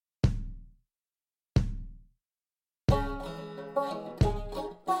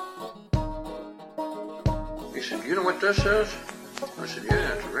He said, "You know what this is?" I said,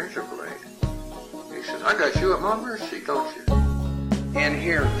 "Yeah, it's a razor blade." He said, "I got you at my mercy, don't you?" And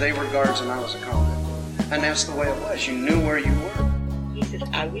here, they were guards and I was a convict. And that's the way it was. You knew where you were. He says,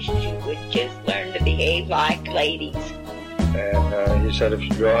 "I wish you would just learn to behave like ladies." And he said, "If you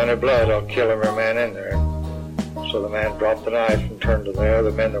draw any blood, I'll kill every man in there." So the man dropped the knife and turned to the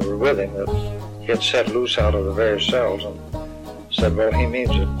other men that were with him that he had set loose out of the various cells and said, "Well, he means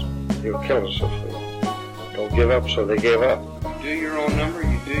it. He'll kill us if we don't give up." So they gave up. You do your own number,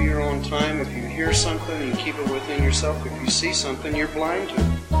 you do your own time. If you hear something, you keep it within yourself. If you see something, you're blind to it.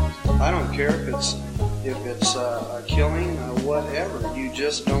 I don't care if it's a killing or whatever. You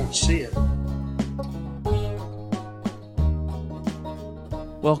just don't see it.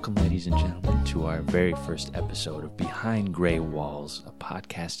 Welcome, ladies and gentlemen, to our very first episode of Behind Gray Walls, a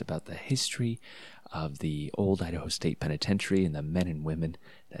podcast about the history of the old Idaho State Penitentiary and the men and women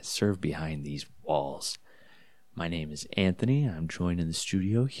that serve behind these walls. My name is Anthony. I'm joined in the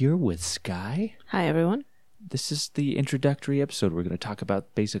studio here with Sky. Hi, everyone. This is the introductory episode. We're going to talk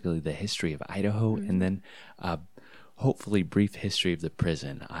about basically the history of Idaho and then hopefully brief history of the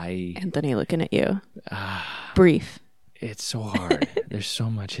prison. Anthony, looking at you. Brief. It's so hard. There's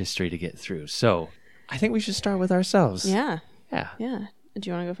so much history to get through. So I think we should start with ourselves. Yeah. Yeah. Do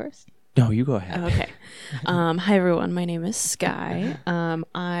you want to go first? No, you go ahead. Okay. Hi, everyone. My name is Sky.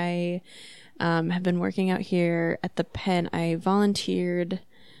 I have been working out here at the pen. I volunteered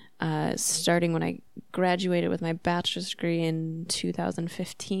starting when I graduated with my bachelor's degree in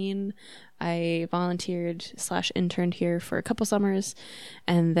 2015. I volunteered / interned here for a couple summers,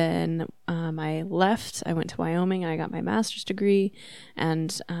 and then I left. I went to Wyoming. I got my master's degree,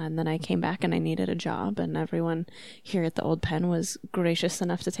 and then I came back and I needed a job, and everyone here at the old pen was gracious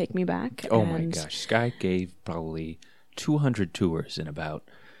enough to take me back. Oh my gosh. Sky gave probably 200 tours in about,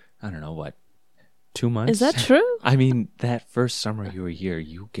 2 months? Is that true? I mean, that first summer you were here,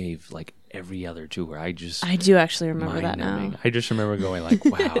 you gave like every other tour. I do actually remember that now. I just remember going like,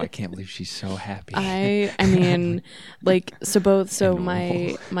 wow, I can't believe she's so happy. I mean, like, so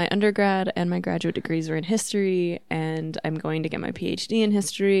my undergrad and my graduate degrees were in history, and I'm going to get my PhD in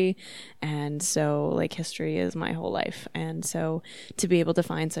history, and so like history is my whole life. And so to be able to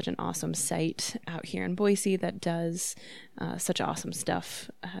find such an awesome site out here in Boise that does such awesome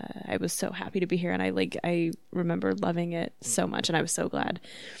stuff, I was so happy to be here, and I remember loving it so much, and I was so glad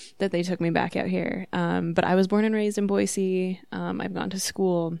that they took me back out here. But I was born and raised in Boise. I've gone to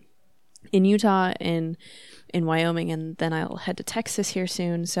school in Utah, in Wyoming, and then I'll head to Texas here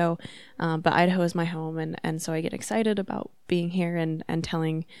soon. So, but Idaho is my home, and so I get excited about being here and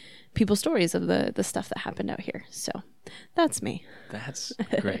telling people stories of the stuff that happened out here. So that's me. That's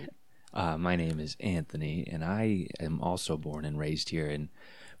great. My name is Anthony, and I am also born and raised here in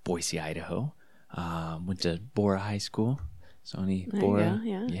Boise, Idaho. Went to Bora High School. Sony there Bora.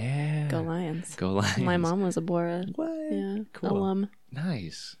 You go, yeah. Yeah. Go Lions. Go Lions. My mom was a Bora. What? Yeah. Cool. Alum.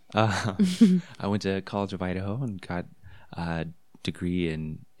 Nice. I went to College of Idaho and got a degree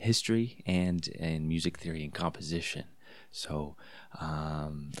in history and in music theory and composition. So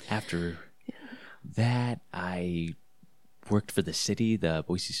after that, I worked for the city, the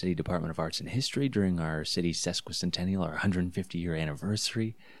Boise City Department of Arts and History, during our city's sesquicentennial, our 150-year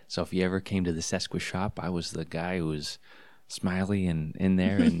anniversary. So if you ever came to the Sesqui shop, I was the guy who was smiley and in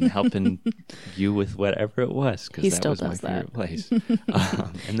there and helping you with whatever it was, because that was my favorite place.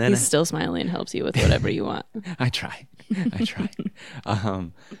 And then He's still smiling and helps you with whatever you want. I try.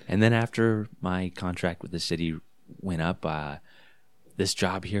 And then after my contract with the city went up, this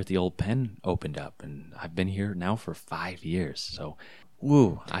job here at the old pen opened up, and I've been here now for 5 years. So,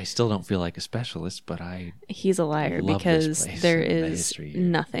 I still don't feel like a specialist, but He's a liar, because there is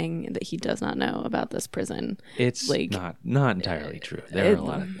nothing that he does not know about this prison. It's like not entirely true. There are a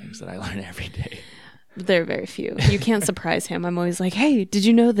lot of things that I learn every day. There are very few. You can't surprise him. I'm always like, hey, did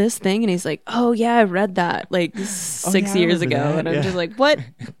you know this thing? And he's like, oh, yeah, I read that like 6 years ago. That. And I'm just like, what?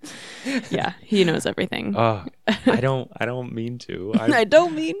 Yeah, he knows everything. I don't mean to. I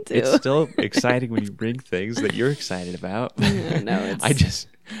don't mean to. It's still exciting when you bring things that you're excited about. No, it's...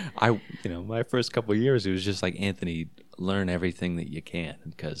 my first couple of years, it was just like, Anthony, learn everything that you can,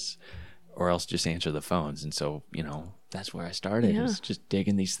 or else just answer the phones. And so, that's where I started. Yeah. It was just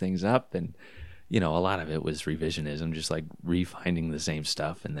digging these things up, and a lot of it was revisionism, just like refinding the same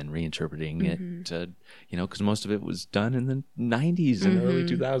stuff and then reinterpreting it to, because most of it was done in the 90s and early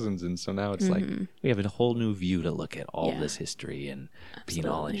 2000s. And so now it's like we have a whole new view to look at all this history and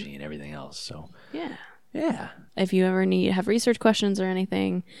penology and everything else. So, yeah. If you ever have research questions or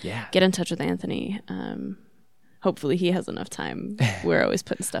anything, get in touch with Anthony. hopefully he has enough time. We're always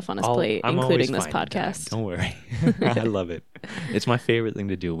putting stuff on his plate, I'm including this always finding time. podcast. Don't worry. I love it. It's my favorite thing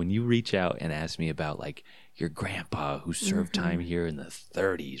to do. When you reach out and ask me about like your grandpa who served time here in the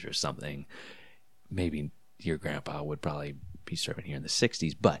 30s or something, maybe your grandpa would probably be serving here in the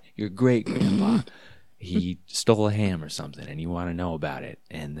 60s, but your great grandpa, he stole a ham or something and you want to know about it.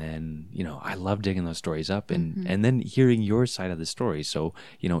 And then, I love digging those stories up and then hearing your side of the story. So,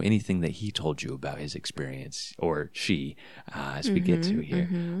 anything that he told you about his experience, or she, as we get to here,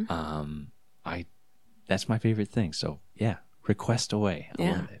 that's my favorite thing. So yeah, request away. I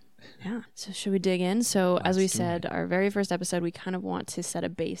love it. Yeah. So should we dig in? So as we Let's do said, it. our very first episode, we kind of want to set a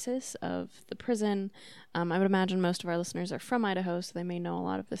basis of the prison. I would imagine most of our listeners are from Idaho, so they may know a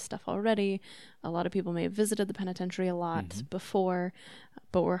lot of this stuff already. A lot of people may have visited the penitentiary a lot before,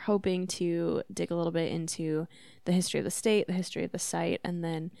 but we're hoping to dig a little bit into the history of the state, the history of the site, and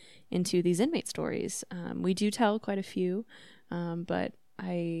then into these inmate stories. We do tell quite a few, but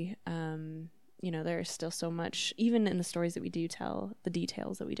there's still so much, even in the stories that we do tell, the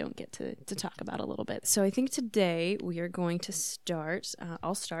details that we don't get to talk about a little bit. So I think today we are going to start,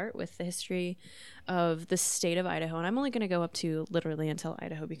 I'll start with the history of the state of Idaho. And I'm only going to go up to literally until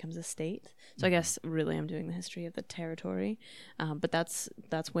Idaho becomes a state. So I guess really I'm doing the history of the territory. But that's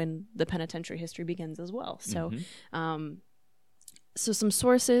when the penitentiary history begins as well. So, so some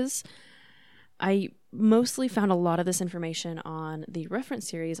sources. I mostly found a lot of this information on the reference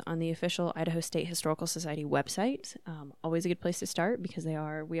series on the official Idaho State Historical Society website. Always a good place to start because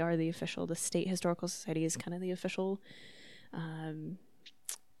the State Historical Society is kind of the official,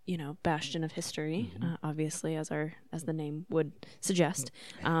 bastion of history, obviously, as the name would suggest.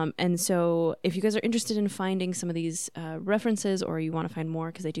 And so if you guys are interested in finding some of these references, or you want to find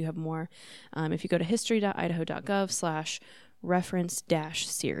more, because they do have more, if you go to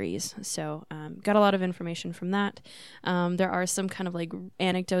history.idaho.gov/reference-series. So got a lot of information from that. There are some kind of like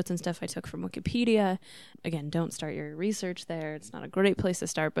anecdotes and stuff I took from Wikipedia. Again, don't start your research there. It's not a great place to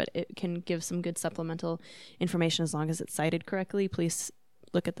start, but it can give some good supplemental information as long as it's cited correctly. Please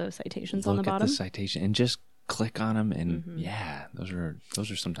look at those citations on the bottom. Look at the citation and just click on them, and those are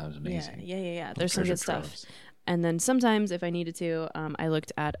sometimes amazing. Yeah. There's some good stuff. And then sometimes, if I needed to, I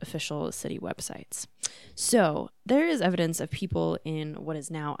looked at official city websites. So there is evidence of people in what is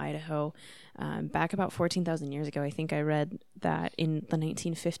now Idaho back about 14,000 years ago. I think I read that in the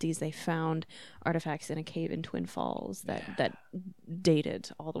 1950s they found artifacts in a cave in Twin Falls that dated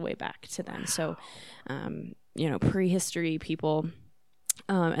all the way back to then. So, prehistory people.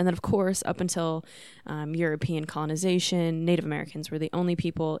 And then, of course, up until European colonization, Native Americans were the only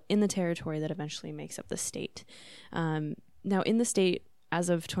people in the territory that eventually makes up the state. Now, in the state, as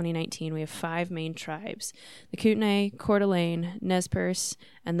of 2019, we have 5 main tribes: the Kootenai, Coeur d'Alene, Nez Perce,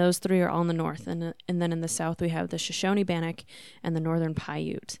 and those 3 are all in the north. And then in the south, we have the Shoshone Bannock and the Northern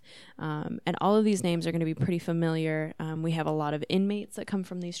Paiute. And all of these names are going to be pretty familiar. We have a lot of inmates that come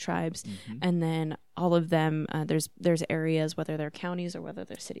from these tribes, and then all of them, there's areas, whether they're counties or whether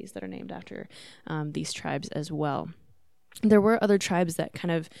they're cities, that are named after these tribes as well. There were other tribes that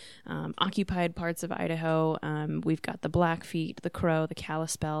kind of occupied parts of Idaho. We've got the Blackfeet, the Crow, the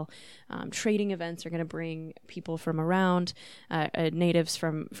Kalispel. Trading events are going to bring people from around, natives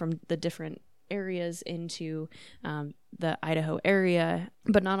from the different areas into the Idaho area,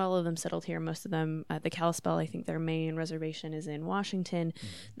 but not all of them settled here. Most of them, the Kalispel, I think their main reservation is in Washington.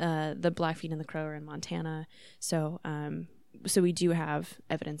 The Blackfeet and the Crow are in Montana. So we do have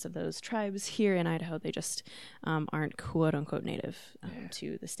evidence of those tribes here in Idaho. They just aren't quote unquote native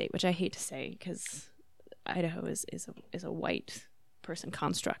to the state, which I hate to say because Idaho is a white person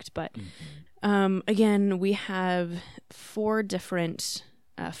construct. But again, we have 5 different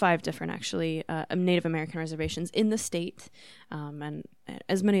actually Native American reservations in the state, and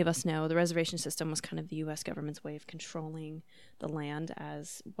as many of us know, the reservation system was kind of the U.S. government's way of controlling the land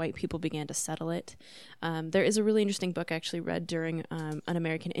as white people began to settle it. There is a really interesting book I actually read during an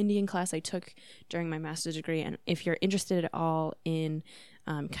American Indian class I took during my master's degree, and if you're interested at all in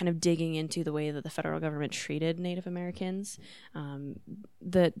kind of digging into the way that the federal government treated Native Americans,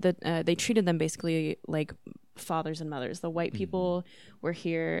 they treated them basically like fathers and mothers. The white people were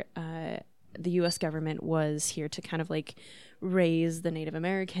here. The U.S. government was here to kind of like raise the Native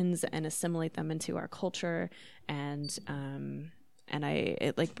Americans and assimilate them into our culture, and and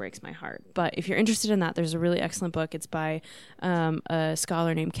it like breaks my heart. But if you're interested in that, there's a really excellent book. It's by a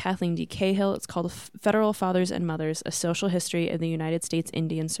scholar named Kathleen D. Cahill. It's called Federal Fathers and Mothers, A Social History of the United States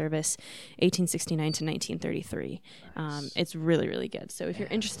Indian Service, 1869 to 1933. Nice. It's really, really good. So if you're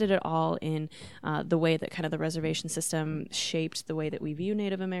interested at all in the way that kind of the reservation system shaped the way that we view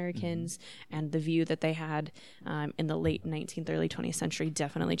Native Americans and the view that they had in the late 19th, early 20th century,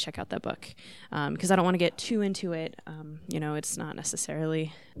 definitely check out that book. Because I don't want to get too into it. It's not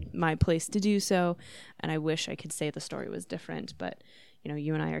necessarily my place to do so, and I wish I could say the story was different, but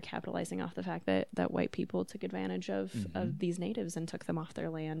you and I are capitalizing off the fact that white people took advantage of these natives and took them off their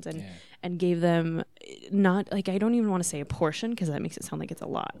land and gave them not, like, I don't even want to say a portion because that makes it sound like it's a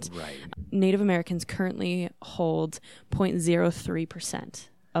lot. Right. Native Americans currently hold 0.03%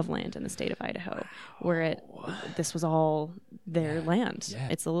 of land in the state of Idaho, where this was all their land. Yeah.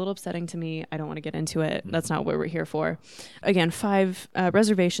 It's a little upsetting to me. I don't want to get into it. That's not what we're here for. Again, 5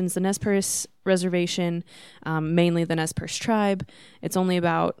 reservations. The Nez Perce Reservation, mainly the Nez Perce tribe. It's only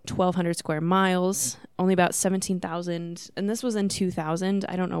about 1,200 square miles, only about 17,000. And this was in 2000.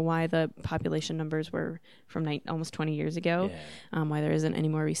 I don't know why the population numbers were from almost 20 years ago, why there isn't any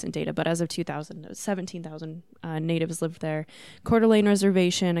more recent data. But as of 2000, 17,000 natives lived there. Coeur d'Alene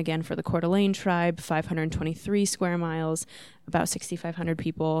Reservation, again for the Coeur d'Alene tribe, 523 square miles, about 6,500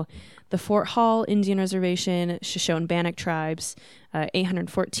 people. The Fort Hall Indian Reservation, Shoshone-Bannock tribes,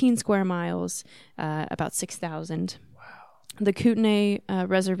 814 square miles, about 6,000. Wow. The Kootenai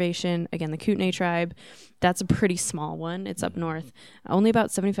Reservation, again, the Kootenai tribe, that's a pretty small one. It's up north. Only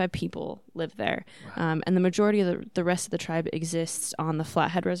about 75 people live there. Wow. And the majority of the rest of the tribe exists on the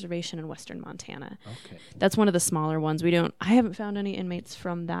Flathead Reservation in western Montana. Okay. That's one of the smaller ones. I haven't found any inmates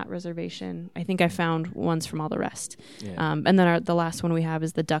from that reservation. I think I found ones from all the rest. Yeah. And then the last one we have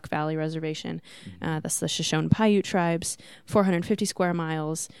is the Duck Valley Reservation. That's the Shoshone-Paiute tribes, 450 square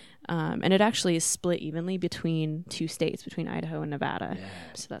miles. And it actually is split evenly between 2 states, between Idaho and Nevada. Yeah.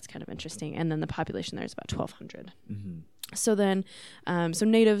 So that's kind of interesting. And then the population there is about 1,200. Mm-hmm. So then, so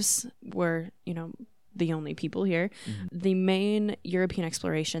natives were, the only people here. Mm-hmm. The main European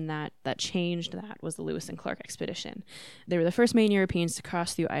exploration that changed that was the Lewis and Clark expedition. They were the first main Europeans to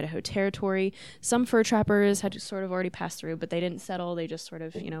cross through Idaho territory. Some fur trappers had sort of already passed through, but they didn't settle. They just sort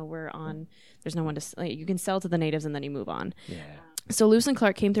of, were on, there's no one to, you can sell to the natives and then you move on. Yeah. So Lewis and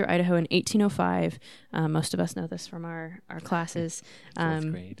Clark came through Idaho in 1805. Most of us know this from our classes.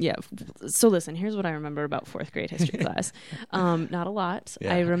 4th grade. Yeah. So listen, here's what I remember about 4th grade history class. Not a lot.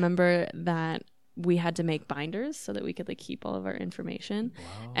 Yeah. I remember that we had to make binders so that we could keep all of our information.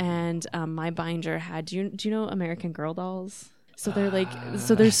 Wow. And my binder had, do you know American Girl dolls? So they're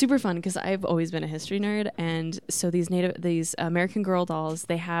they're super fun because I've always been a history nerd, and so these American Girl dolls,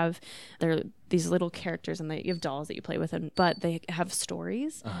 they're these little characters, and you have dolls that you play with, but they have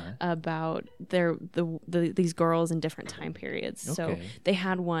stories about these girls in different time periods. Okay. So they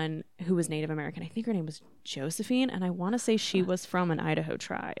had one who was Native American. I think her name was Josephine, and I want to say she was from an Idaho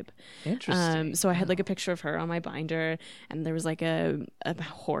tribe. Interesting. So I had a picture of her on my binder, and there was a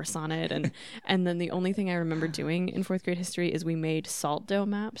horse on it, and then the only thing I remember doing in 4th grade history is we made salt dough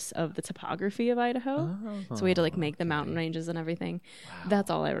maps of the topography of Idaho. Oh, so we had to make the mountain ranges and everything. Wow. That's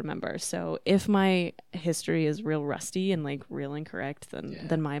all I remember. So if my history is real rusty and real incorrect,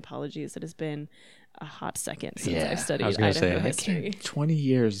 then my apologies. It has been a hot second since I've studied Idaho history. 20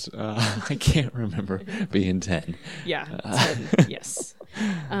 years. I can't remember being 10. Yeah, 10, yes.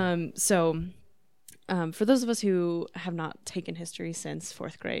 For those of us who have not taken history since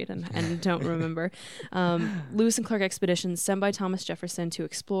 4th grade and don't remember, Lewis and Clark expeditions sent by Thomas Jefferson to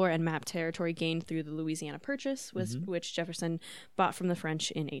explore and map territory gained through the Louisiana Purchase, which Jefferson bought from the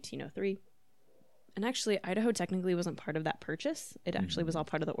French in 1803. And actually, Idaho technically wasn't part of that purchase. It actually was all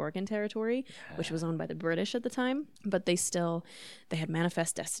part of the Oregon Territory, which was owned by the British at the time. But they had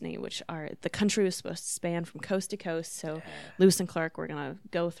Manifest Destiny, which the country was supposed to span from coast to coast. So Lewis and Clark were going to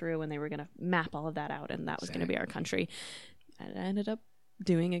go through and they were going to map all of that out, and that was going to be our country. And it ended up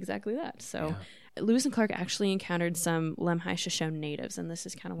doing exactly that. So Lewis and Clark actually encountered some Lemhi Shoshone natives, and this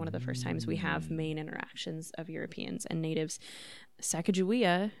is kind of one of the first times we have main interactions of Europeans and natives.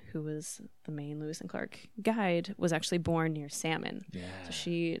 Sacagawea, who was the main Lewis and Clark guide, was actually born near Salmon. Yeah. So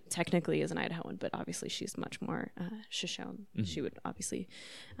she technically is an Idahoan, but obviously she's much more Shoshone. Mm-hmm. She would obviously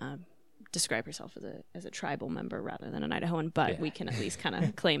describe herself as a tribal member rather than an Idahoan, but we can at least kind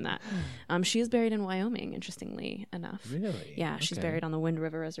of claim that. She is buried in Wyoming, interestingly enough. Really? Yeah, she's buried on the Wind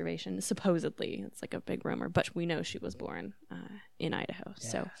River Reservation, supposedly. It's a big rumor, but we know she was born in Idaho.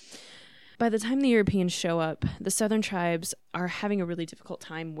 Yeah. by the time the Europeans show up, the southern tribes are having a really difficult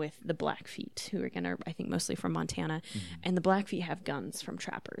time with the Blackfeet, who again are, I think, mostly from Montana. And the Blackfeet have guns from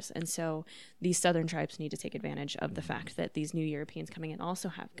trappers. And so these southern tribes need to take advantage of the fact that these new Europeans coming in also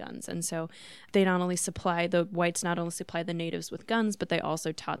have guns. And so the whites not only supply the natives with guns, but they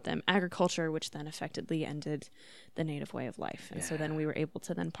also taught them agriculture, which then effectively ended the native way of life. And so then we were able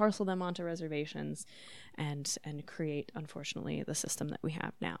to then parcel them onto reservations and create, unfortunately, the system that we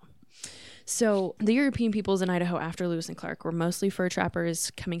have now. So the European peoples in Idaho after Lewis and Clark were mostly fur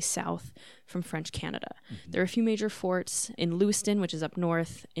trappers coming south from French Canada. There are a few major forts in Lewiston, which is up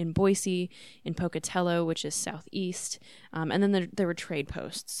north, in Boise, in Pocatello, which is southeast, and then there were trade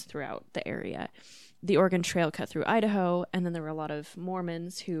posts throughout the area. The Oregon Trail cut through Idaho, and then there were a lot of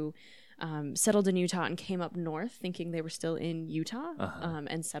Mormons who settled in Utah and came up north thinking they were still in Utah,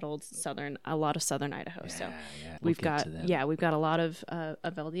 and settled a lot of southern Idaho. We've got a lot of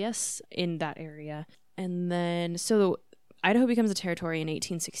LDS in that area. And then, so Idaho becomes a territory in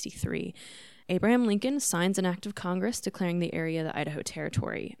 1863. Abraham Lincoln signs an act of Congress declaring the area the Idaho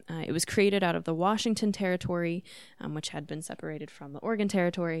Territory. It was created out of the Washington Territory, which had been separated from the Oregon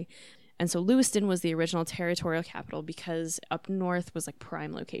Territory. And so Lewiston was the original territorial capital because up north was like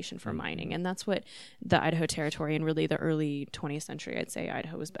prime location for mining. And that's what the Idaho Territory and really the early 20th century, I'd say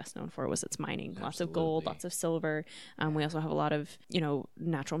Idaho was best known for, was its mining. Absolutely. Lots of gold, lots of silver. We also have a lot of,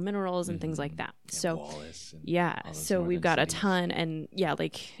 natural minerals and things like that. So we've got cities. A ton. And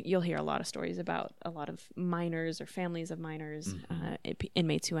like you'll hear a lot of stories about a lot of miners or families of miners,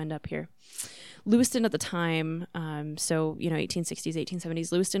 inmates who end up here. Lewiston at the time, 1860s,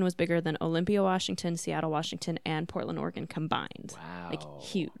 1870s, Lewiston was bigger than Olympia, Washington, Seattle, Washington, and Portland, Oregon combined. Wow. Like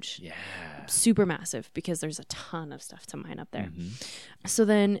huge. Yeah. Super massive because there's a ton of stuff to mine up there. So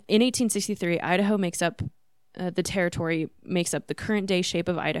then in 1863, Idaho makes up the territory makes up the current day shape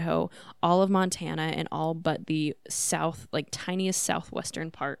of Idaho, all of Montana, and all but the tiniest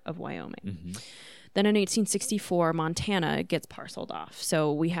southwestern part of Wyoming. Then in 1864, Montana gets parceled off.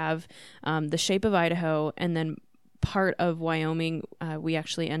 So we have the shape of Idaho, and then part of Wyoming, we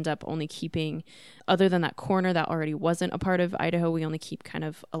actually end up only keeping, other than that corner that already wasn't a part of Idaho, we only keep kind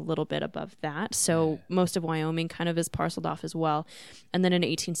of a little bit above that. So most of Wyoming kind of is parceled off as well. And then in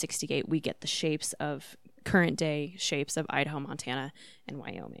 1868, we get the current day shapes of Idaho, Montana, and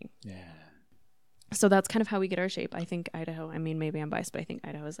Wyoming. Yeah. So that's kind of how we get our shape. I think Idaho, maybe I'm biased, but I think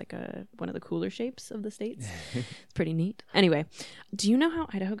Idaho is like one of the cooler shapes of the states. It's pretty neat. Anyway, do you know how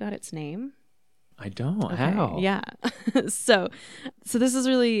Idaho got its name? I don't. Okay. How? Yeah. So this is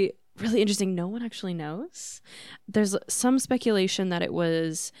really, really interesting. No one actually knows. There's some speculation that it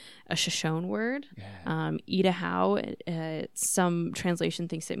was a Shoshone word. Yeah. Idaho, some translation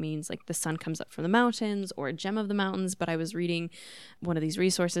thinks it means like the sun comes up from the mountains or a gem of the mountains. But I was reading one of these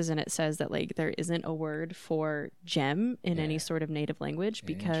resources and it says that like there isn't a word for gem in any sort of native language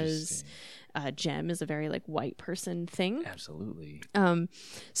because gem is a very like white person thing. Absolutely.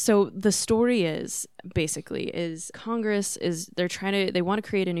 So the story is Congress they want to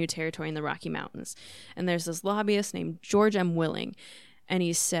create a new territory in the Rocky Mountains. And there's this lobbyist named George M. Willing. And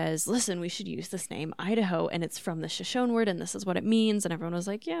he says, listen, we should use this name Idaho. And it's from the Shoshone word. And this is what it means. And everyone was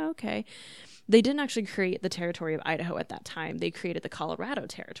like, yeah, okay. They didn't actually create the territory of Idaho at that time. They created the Colorado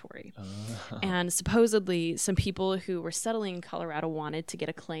Territory. And supposedly some people who were settling in Colorado wanted to get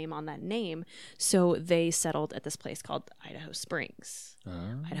a claim on that name. So they settled at this place called Idaho Springs.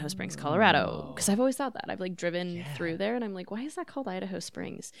 Idaho Springs, Colorado. Because I've always thought that. I've like driven through there and I'm like, why is that called Idaho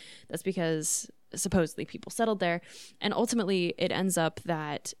Springs? That's because supposedly people settled there. And ultimately it ends up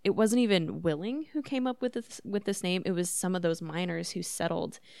that it wasn't even Willing who came up with this name. It was some of those miners who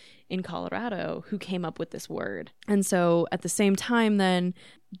settled in Colorado who came up with this word. And so at the same time, then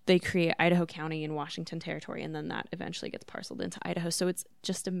they create Idaho County in Washington Territory, and then that eventually gets parceled into Idaho. So it's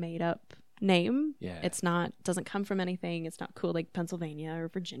just a made up name. Yeah. It's not, doesn't come from anything. It's not cool like Pennsylvania or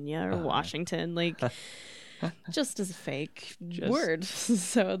Virginia or Washington, like just as a fake word.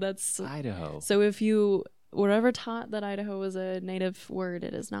 So that's Idaho. So if you were ever taught that Idaho was a native word,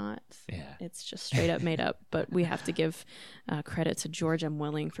 it is not. Yeah. It's just straight up made up. But we have to give credit to George M.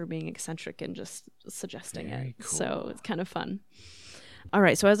 Willing for being eccentric and just suggesting it. Cool. So it's kind of fun. All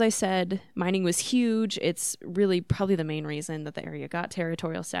right. So as I said, mining was huge. It's really probably the main reason that the area got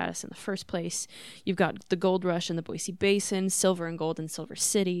territorial status in the first place. You've got the gold rush in the Boise Basin, silver and gold in Silver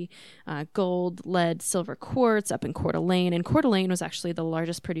City, gold, lead, silver, quartz up in Coeur d'Alene. And Coeur d'Alene was actually the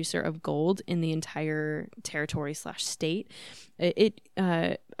largest producer of gold in the entire territory/state. It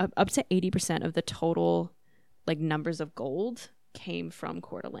up to 80% of the total like numbers of gold came from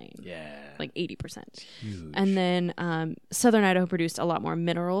Coeur d'Alene. Yeah. Like 80%. Huge. And then southern Idaho produced a lot more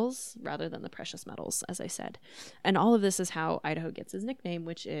minerals rather than the precious metals, as I said. And all of this is how Idaho gets its nickname,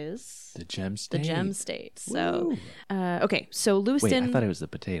 which is the Gem the State. Gem State. So, Woo. okay, so Lewiston. Wait, I thought it was the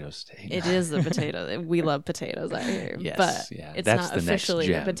Potato State. It is the potato. We love potatoes out here. Yes, but yeah. it's That's not the next officially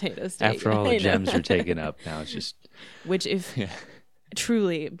gem. the potato state. After all I the know. gems are taken up, now it's just Which, if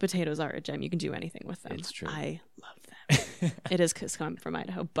truly potatoes are a gem, you can do anything with them. It's true. I love them. It is because I'm from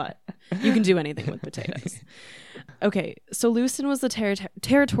Idaho, but you can do anything with potatoes. Okay, so Lewiston was the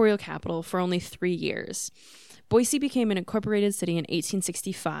territorial capital for only 3 years. Boise became an incorporated city in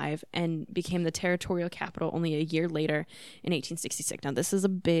 1865 and became the territorial capital only a year later in 1866. Now, this is a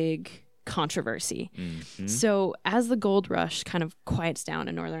big controversy. So as the gold rush kind of quiets down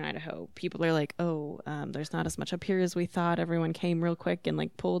in northern Idaho, people are like, there's not as much up here as we thought. Everyone came real quick and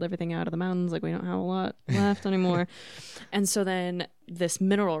like pulled everything out of the mountains. Like, we don't have a lot left anymore. And so then this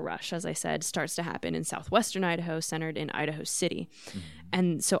mineral rush, as I said, starts to happen in southwestern Idaho, centered in Idaho City.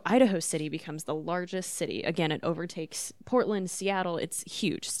 And so Idaho City becomes the largest city. Again, it overtakes Portland, Seattle. It's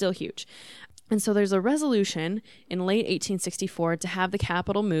huge, still huge. And so there's a resolution in late 1864 to have the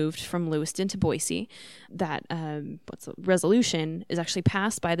capital moved from Lewiston to Boise. That resolution is actually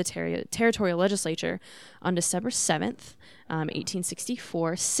passed by the territorial legislature on December 7th,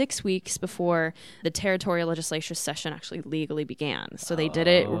 1864, 6 weeks before the territorial legislature session actually legally began. So they did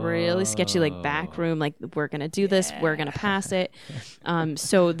it really sketchy, like back room, like, we're going to do this, we're going to pass it.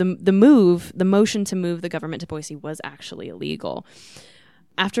 So the motion to move the government to Boise was actually illegal.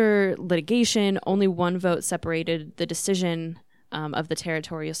 After litigation, only one vote separated the decision of the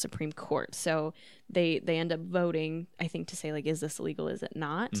territorial Supreme Court. So they end up voting, I think, to say, like, is this illegal, is it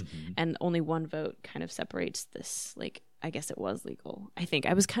not? And only one vote kind of separates this, like, I guess it was legal. I think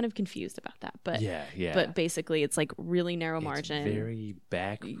I was kind of confused about that, but yeah. But basically, it's like really narrow margin. It's very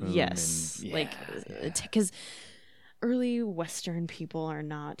back room. Yes, and, like, because early Western people are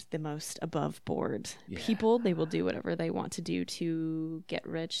not the most above board people. They will do whatever they want to do to get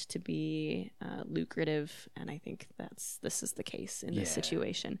rich, to be lucrative, and I think this is the case in this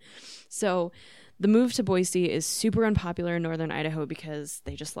situation. So the move to Boise is super unpopular in northern Idaho because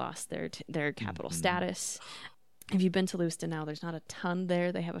they just lost their capital status. Have you been to Lewiston now? There's not a ton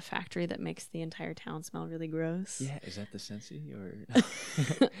there. They have a factory that makes the entire town smell really gross. Yeah, is that the Sensi or?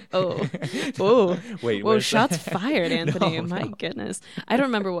 Wait, whoa! Shots fired, Anthony. My goodness, I don't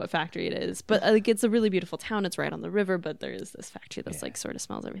remember what factory it is, but like, it's a really beautiful town. It's right on the river, but there is this factory that's like sort of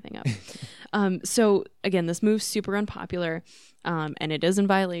smells everything up. So again, this move's super unpopular. And it is in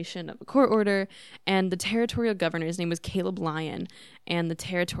violation of a court order. And the territorial governor, his name was Caleb Lyon, and the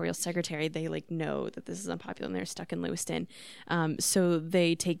territorial secretary, they like know that this is unpopular and they're stuck in Lewiston. So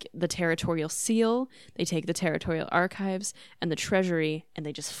they take the territorial seal, they take the territorial archives and the treasury, and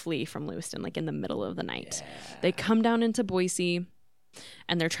they just flee from Lewiston, like in the middle of the night. They come down into Boise,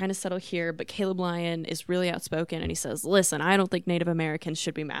 and they're trying to settle here, but Caleb Lyon is really outspoken, and he says, listen, I don't think Native Americans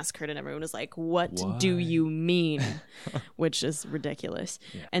should be massacred. And everyone is like, what? Do you mean? Which is ridiculous.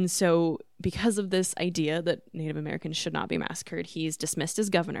 And so because of this idea that Native Americans should not be massacred, he's dismissed as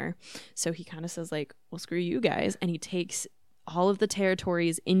governor. So he kind of says, like, well, screw you guys. And he takes all of the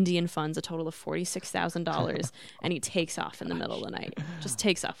territory's Indian funds, a total of $46,000, and he takes off in the middle of the night. Just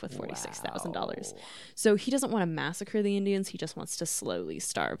takes off with $46,000. So he doesn't want to massacre the Indians. He just wants to slowly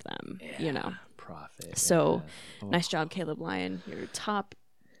starve them, you know. Profit. So nice job, Caleb Lyon. You're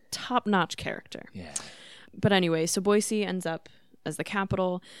top-notch character. Yeah. But anyway, so Boise ends up as the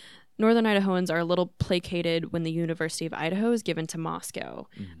capital. Northern Idahoans are a little placated when the University of Idaho is given to Moscow.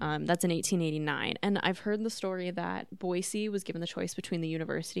 That's in 1889. And I've heard the story that Boise was given the choice between the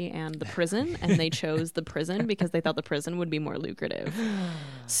university and the prison, and they chose the prison because they thought the prison would be more lucrative.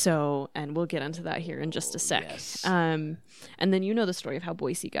 So, and we'll get into that here in just a sec. Yes. And then you know the story of how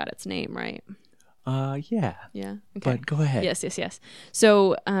Boise got its name, right? Yeah. Yeah. Okay. But go ahead. Yes.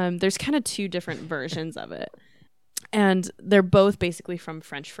 So there's kind of two different versions of it. And they're both basically from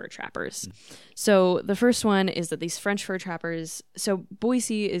French fur trappers. So the first one is that these French fur trappers, so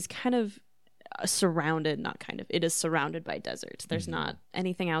Boise is kind of it is surrounded by desert. There's not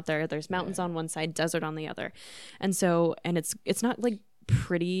anything out there. There's mountains on one side, desert on the other. And so, and it's not like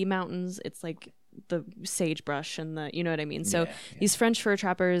pretty mountains. It's like the sagebrush and the, you know what I mean? So these French fur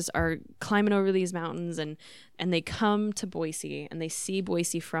trappers are climbing over these mountains, and they come to Boise, and they see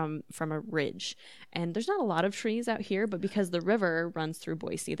Boise from a ridge. And there's not a lot of trees out here, but because the river runs through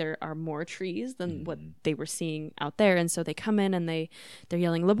Boise, there are more trees than what they were seeing out there. And so they come in and they're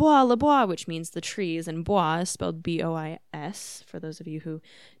yelling, Le bois, which means the trees, and bois is spelled B-O-I-S, for those of you who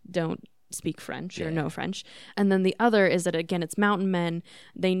don't speak French or Yeah. know French. And then the other is that, again, it's mountain men.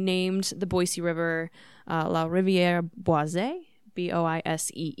 They named the Boise River La Rivière Boisée,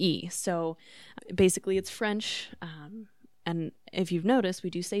 Boisee. So basically it's French. And if you've noticed, we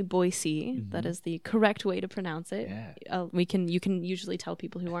do say Boise. That is the correct way to pronounce it. Yeah. You can usually tell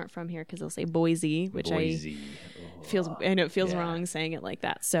people who aren't from here because they'll say Boise, which Boise. I know it feels Yeah. wrong saying it like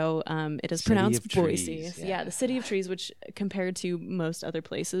that. So it is City pronounced of Boise. trees, Yeah, yeah. the city of trees, which compared to most other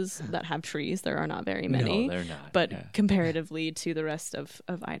places that have trees, there are not very many. No, they're not. But yeah. comparatively to the rest of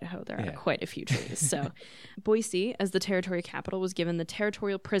Idaho, there are Yeah. quite a few trees. So Boise, as the territory capital, was given the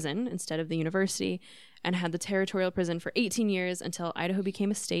territorial prison instead of the university and had the territorial prison for 18 years until Idaho became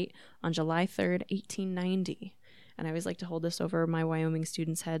a state on July 3rd, 1890. And I always like to hold this over my Wyoming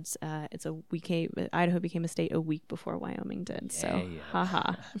students' heads. Idaho became a state a week before Wyoming did. So, Yeah.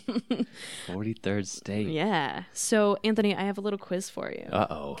 haha. 43rd state. Yeah. So, Anthony, I have a little quiz for you.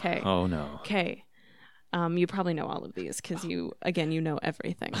 Uh-oh. Okay. Oh, no. Okay. You probably know all of these because you know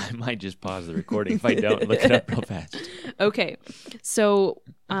everything. I might just pause the recording if I don't look it up real fast. Okay. So,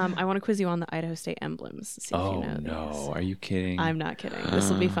 I want to quiz you on the Idaho State emblems. See if Oh, you know no. these. Are you kidding? I'm not kidding. This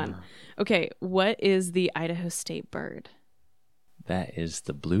will be fun. Okay. What is the Idaho State bird? That is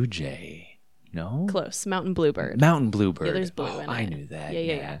the blue jay. No? Close. Mountain bluebird. Mountain bluebird. Yeah, there's blue Oh, in I it. knew that.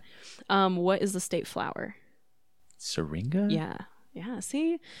 Yeah. What is the state flower? Syringa? Yeah. Yeah.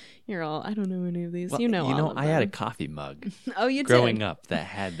 See, you're all. I don't know any of these. Well, you know all of I had a them. coffee mug Oh, you growing did. up that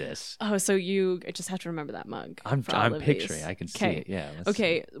had this. Oh, so you just have to remember that mug. I'm for all of picturing. these. I can see Okay. it. Yeah. let's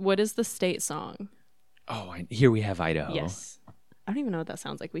Okay. see. What is the state song? Oh, here we have Idaho. Yes. I don't even know what that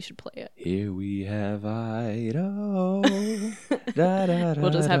sounds like. We should play it. Here we have Idaho. Da, da, da, We'll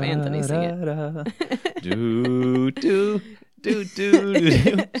just have Anthony sing it. da, da. Do, do, do, do,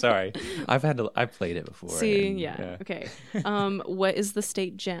 do. Sorry. I've played it before. See, and, yeah. Okay. What is the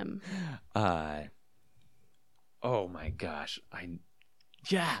state gem? Oh my gosh.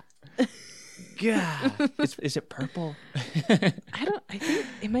 Yeah. Is it purple? I think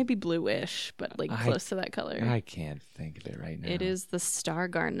it might be bluish, but like close to that color. I can't think of it right now. It is the star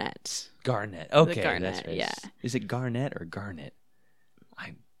garnet. Garnet. Okay, garnet, that's right. yeah. Is it garnet or garnet?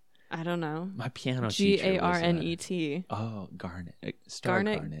 I don't know. My piano teacher was, Garnet. oh, garnet. Star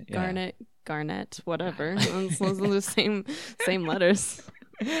garnet. Yeah. Garnet, whatever. Those are the same letters.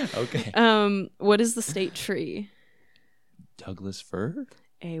 Okay. What is the state tree? Douglas fir?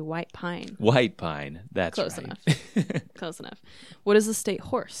 A white pine. White pine. That's Close right. enough. Close enough. What is the state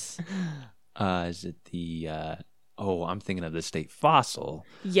horse? Is it the I'm thinking of the state fossil.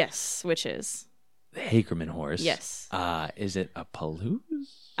 Yes, which is The Hagerman horse. Yes. Is it a Palouse?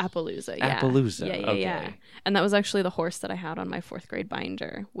 Appaloosa. Yeah. Appaloosa, Yeah. okay. And that was actually the horse that I had on my 4th grade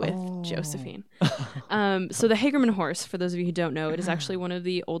binder with Oh. Josephine. So the Hagerman horse, for those of you who don't know, it is actually one of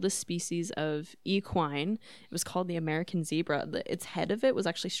the oldest species of equine. It was called the American zebra. Its head of it was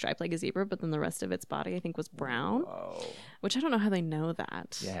actually striped like a zebra, but then the rest of its body, I think, was brown. Oh. Which I don't know how they know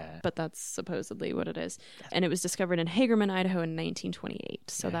that. Yeah. But that's supposedly what it is. And it was discovered in Hagerman, Idaho in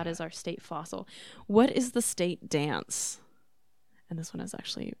 1928. So that is our state fossil. What is the state dance? And this one is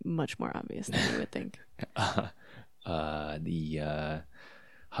actually much more obvious than you would think. The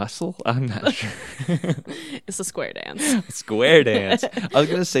hustle? I'm not sure. It's a square dance. Square dance. I was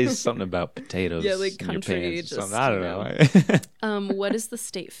gonna say something about potatoes. Yeah, like in your country, pants or just, something. I you don't know. What is the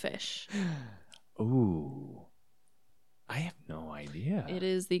state fish? Ooh, I have no idea. It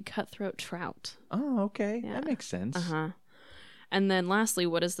is the cutthroat trout. Oh, okay, Yeah. that makes sense. Uh-huh. And then lastly,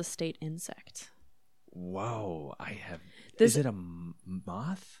 what is the state insect? Whoa, I have. This- Is it a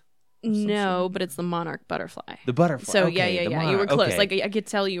moth? No, but it's the monarch butterfly. The butterfly. So okay, yeah. the You monarch. were close. Okay. Like I could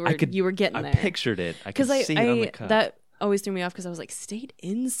tell you were getting I there. pictured it. I could Because see it on the cup. that always threw me off because I was like, state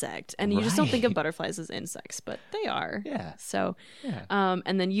insect, and you just don't think of Right. butterflies as insects, but they are. Yeah. So, Yeah.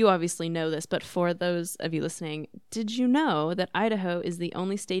 and then you obviously know this, but for those of you listening, did you know that Idaho is the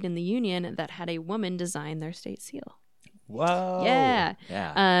only state in the union that had a woman design their state seal? Whoa. Yeah.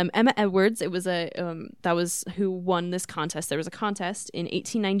 Yeah. Emma Edwards, it was that was who won this contest. There was a contest in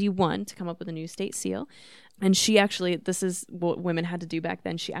 1891 to come up with a new state seal. And she actually, this is what women had to do back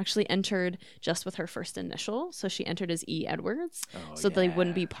then. She actually entered just with her first initial. So she entered as E. Edwards. So they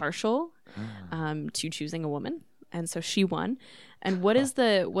wouldn't be partial to choosing a woman. And so she won. And what's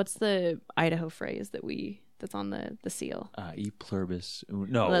the Idaho phrase that's on the seal? E pluribus.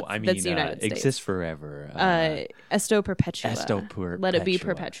 No, That's- I mean, that's United States. exists forever. Esto perpetua. Let it be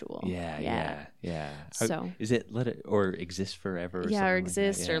perpetua. perpetual. Yeah. So- Is it let it or exist forever? Or Yeah, something or like that?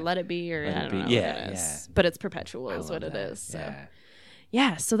 exist, or Yeah. let it be, or Let I it don't be. know Yeah, what it is. yeah. But it's perpetual I is what love it that. is. So. Yeah.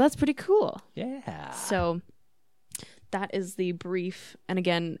 Yeah, so that's pretty cool. Yeah. So that is the brief. And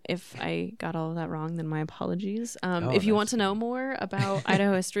again, if I got all of that wrong, then my apologies. If you that's want to know more about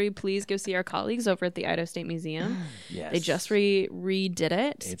Idaho history, please go see our colleagues over at the Idaho State Museum. Yes. They just redid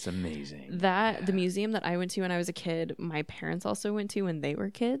it. It's amazing. The museum that I went to when I was a kid, my parents also went to when they were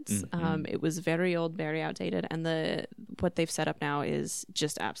kids. It was very old, very outdated, and what they've set up now is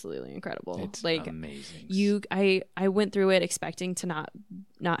just absolutely incredible. It's like amazing. I went through it expecting to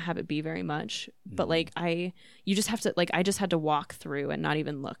not have it be very much, but like I just had to walk through and not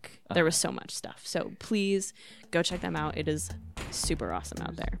even look. There was so much stuff. So please go check them out. It is super awesome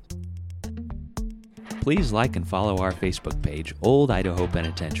out there. Please like and follow our Facebook page, Old Idaho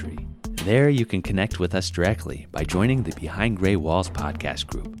Penitentiary. There you can connect with us directly by joining the Behind Gray Walls podcast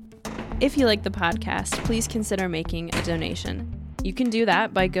group. If you like the podcast, please consider making a donation. You can do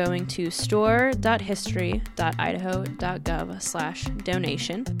that by going to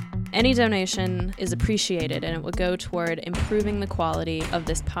store.history.idaho.gov/donation. Any donation is appreciated, and it will go toward improving the quality of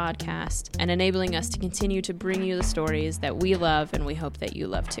this podcast and enabling us to continue to bring you the stories that we love and we hope that you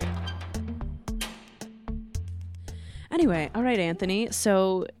love too. Anyway, all right, Anthony.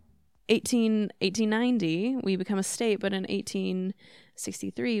 So 1890, we become a state, but in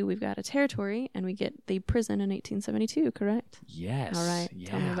 1863, we've got a territory, and we get the prison in 1872, correct? Yes. All right, Yeah.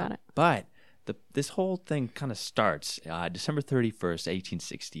 tell me about it. But this whole thing kind of starts December 31st,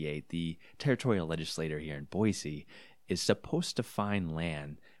 1868. The territorial legislator here in Boise is supposed to find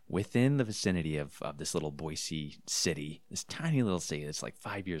land within the vicinity of this little Boise city, this tiny little city that's like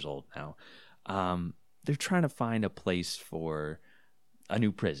 5 years old now. They're trying to find a place for a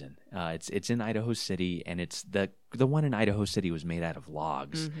new prison. It's in Idaho City, and it's the one in Idaho City was made out of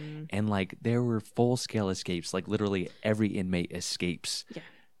logs, and like there were full scale escapes. Like literally every inmate escapes. Yeah.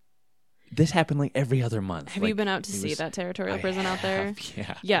 This happened like every other month. Have you been out to see that territorial prison out there?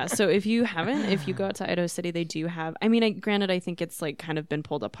 Yeah. Yeah. So if you haven't, if you go out to Idaho City, they do have, I mean, granted, I think it's like kind of been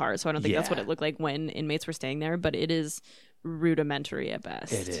pulled apart. So I don't think that's what it looked like when inmates were staying there, but it is rudimentary at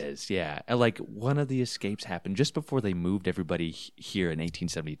best. It is. Yeah. Like one of the escapes happened just before they moved everybody here in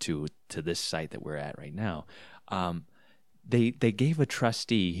 1872 to this site that we're at right now. They gave a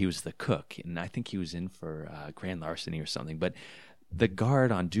trustee, he was the cook, and I think he was in for grand larceny or something, but the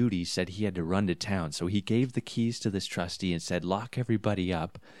guard on duty said he had to run to town. So he gave the keys to this trustee and said, lock everybody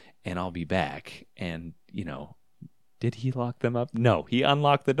up and I'll be back. And, did he lock them up? No, he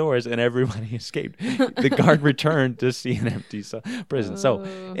unlocked the doors and everybody escaped. The guard returned to see an empty prison. So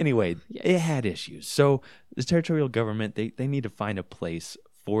anyway, it had issues. So the territorial government, they need to find a place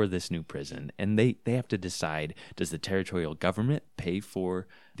for this new prison, and they have to decide, does the territorial government pay for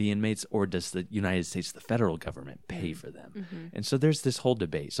the inmates, or does the United States, the federal government, pay for them? And so there's this whole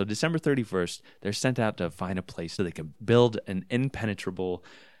debate. So December 31st, they're sent out to find a place so they can build an impenetrable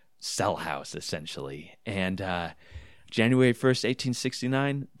cell house, essentially. And January 1st,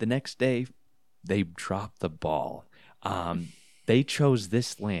 1869, the next day, they dropped the ball. They chose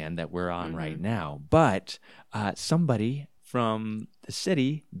this land that we're on right now, but somebody from the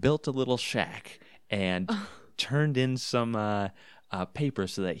city built a little shack and turned in some paper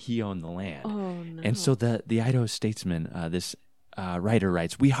so that he owned the land. Oh, no. And so the Idaho Statesman, this writer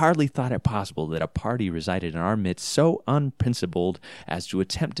writes, "We hardly thought it possible that a party resided in our midst so unprincipled as to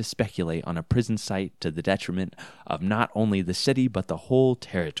attempt to speculate on a prison site to the detriment of not only the city but the whole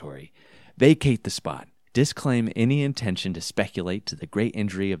territory. Vacate the spot. Disclaim any intention to speculate to the great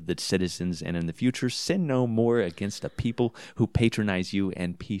injury of the citizens, and in the future sin no more against a people who patronize you,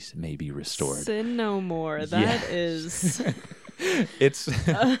 and peace may be restored." Sin no more. That is... It's,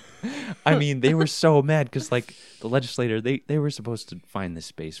 I mean, they were so mad because, like, the legislator, they were supposed to find this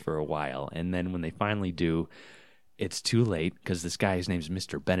space for a while, and then when they finally do, it's too late because this guy, his name's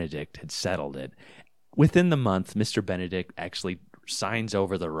Mr. Benedict, had settled it. Within the month, Mr. Benedict actually signs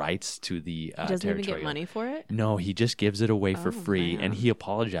over the rights to the He doesn't territorial. even get money for it? No, he just gives it away for free, man. and he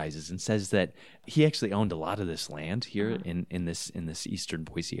apologizes and says that he actually owned a lot of this land here in this eastern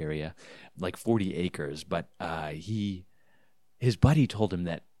Boise area, like 40 acres. But his buddy told him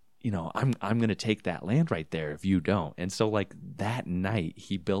that, I'm going to take that land right there if you don't. And so like that night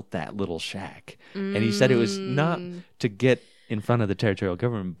he built that little shack, and he said it was not to get in front of the territorial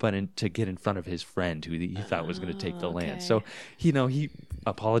government, but to get in front of his friend who he thought was going to take the land. So, he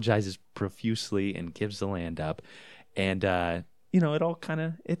apologizes profusely and gives the land up, and it all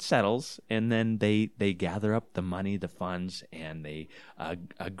it settles, and then they gather up the money, the funds, and they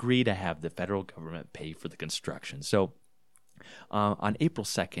agree to have the federal government pay for the construction. So on April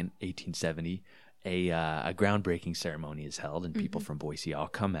 2nd, 1870, a groundbreaking ceremony is held, and people from Boise all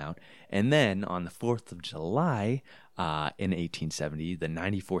come out. And then on the 4th of July, in 1870, the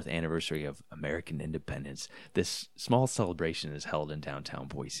 94th anniversary of American independence. This small celebration is held in downtown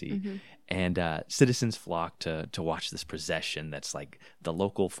Boise, and citizens flock to watch this procession. That's like the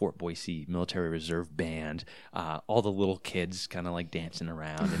local Fort Boise Military Reserve Band, all the little kids kind of like dancing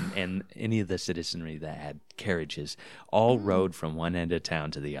around, and any of the citizenry that had carriages all rode from one end of town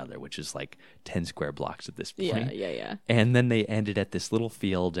to the other, which is like 10 square blocks at this point. Yeah. And then they ended at this little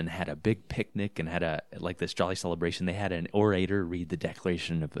field and had a big picnic and had this jolly celebration. They had an orator read the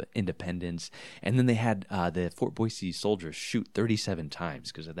Declaration of Independence, and then they had the Fort Boise soldiers shoot 37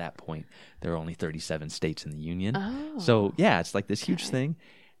 times, because at that point there are only 37 states in the Union. Oh. So yeah, it's like this huge thing.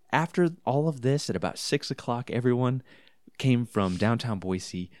 After all of this, at about 6 o'clock, everyone came from downtown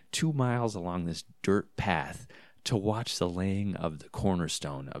Boise 2 miles along this dirt path to watch the laying of the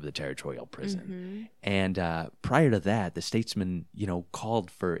cornerstone of the territorial prison. And prior to that, the statesmen, called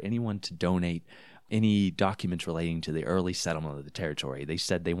for anyone to donate any documents relating to the early settlement of the territory. They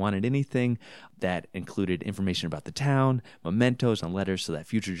said they wanted anything that included information about the town, mementos, and letters, so that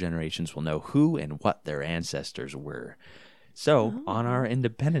future generations will know who and what their ancestors were. So, on our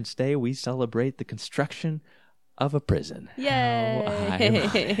Independence Day, we celebrate the construction of a prison. Yay!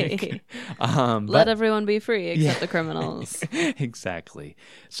 Let everyone be free except the criminals. Exactly.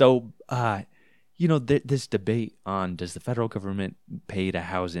 So, this debate on, does the federal government pay to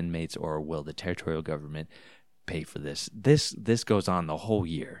house inmates, or will the territorial government pay for this? This goes on the whole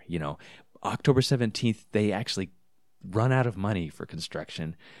year. October 17th, they actually run out of money for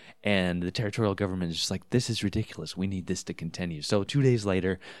construction, and the territorial government is just like, this is ridiculous. We need this to continue. So 2 days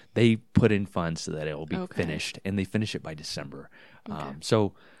later, they put in funds so that it will be finished, and they finish it by December.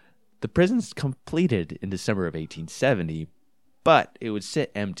 So the prison's completed in December of 1870, but it would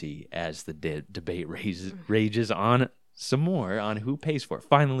sit empty as the debate rages on some more on who pays for it.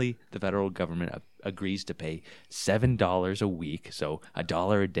 Finally, the federal government agrees to pay $7 a week, so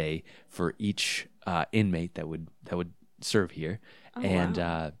 $1 a day for each inmate that would serve here, and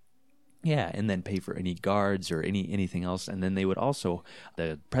then pay for any guards or anything else. And then they would also,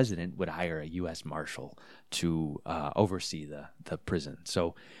 the president would hire a U.S. Marshal to oversee the prison.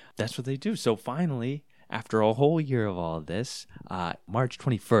 So that's what they do. So finally, after a whole year of all of this, March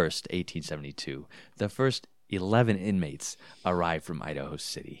 21st, 1872, the first 11 inmates arrive from Idaho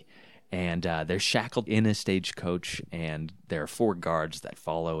City. And they're shackled in a stagecoach, and there are 4 guards that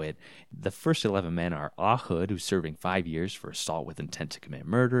follow it. The first 11 men are Hood, who's serving 5 years for assault with intent to commit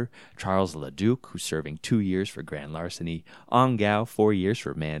murder; Charles LeDuc, who's serving 2 years for grand larceny; Ong Gao, 4 years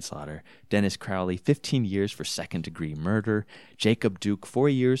for manslaughter; Dennis Crowley, 15 years for second-degree murder; Jacob Duke, 4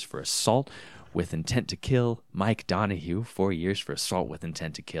 years for assault with intent to kill; Mike Donahue, 4 years for assault with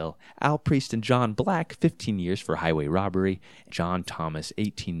intent to kill; Al Priest and John Black, 15 years for highway robbery; John Thomas,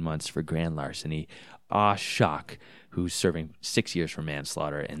 18 months for grand larceny; Shock, who's serving 6 years for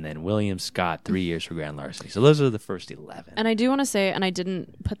manslaughter; and then William Scott, 3 years for grand larceny. So those are the first 11. And I do want to say, and I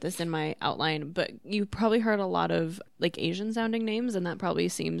didn't put this in my outline, but you probably heard a lot of like Asian sounding names, and that probably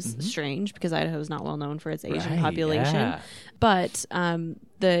seems strange because Idaho is not well known for its Asian population. Yeah. But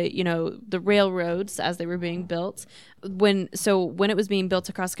the railroads, as they were being built, when it was being built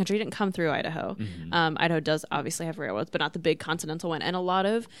across the country, it didn't come through Idaho. Idaho does obviously have railroads, but not the big continental one. And a lot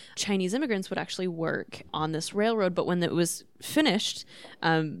of Chinese immigrants would actually work on this railroad, but when it was finished,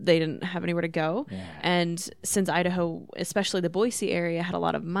 they didn't have anywhere to go. Yeah. And since Idaho, especially the Boise area, had a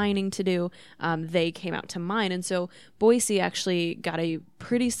lot of mining to do, they came out to mine. And so Boise actually got a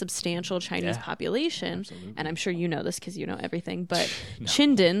pretty substantial Chinese population. Absolutely. And I'm sure you know this because you know everything, but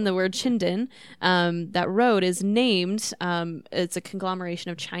Chinden, the word Chinden, that road is named, it's a conglomeration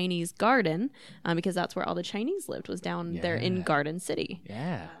of Chinese garden, because that's where all the Chinese lived, was down there in Garden City.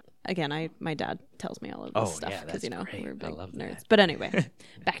 Yeah. Again, my dad tells me all of this stuff because, we're big nerds. But anyway,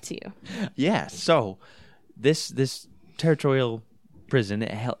 back to you. Yeah, so this territorial prison,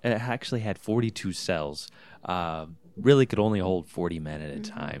 it actually had 42 cells. Really could only hold 40 men at a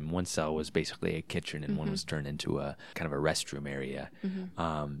time. One cell was basically a kitchen, and one was turned into a kind of a restroom area.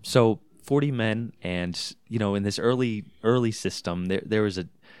 So 40 men, and in this early system, there was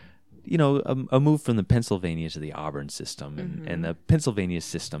a move from the Pennsylvania to the Auburn system, and the Pennsylvania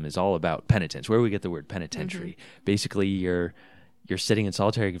system is all about penitence, where we get the word penitentiary. Basically, you're sitting in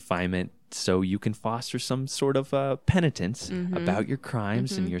solitary confinement so you can foster some sort of penitence about your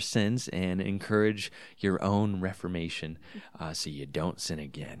crimes and your sins, and encourage your own reformation so you don't sin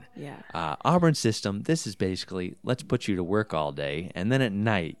again. Auburn system, this is basically, let's put you to work all day, and then at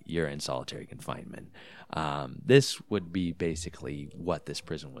night you're in solitary confinement. This would be basically what this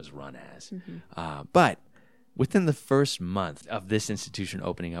prison was run as. But within the first month of this institution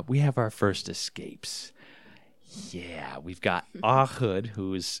opening up, we have our first escapes. Yeah, we've got Hood,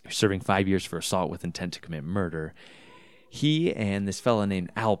 who is serving 5 years for assault with intent to commit murder. He and this fella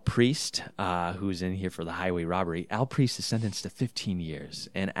named Al Priest, who's in here for the highway robbery, Al Priest is sentenced to 15 years.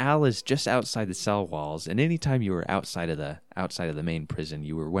 And Al is just outside the cell walls. And anytime you were outside of the main prison,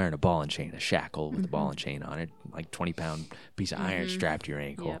 you were wearing a ball and chain, a shackle with a ball and chain on it, like 20-pound piece of iron strapped to your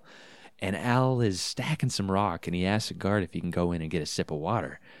ankle. Yep. And Al is stacking some rock, and he asks the guard if he can go in and get a sip of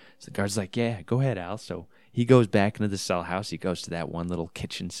water. So the guard's like, yeah, go ahead, Al. So he goes back into the cell house. He goes to that one little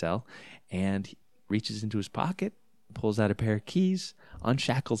kitchen cell, and he reaches into his pocket, pulls out a pair of keys,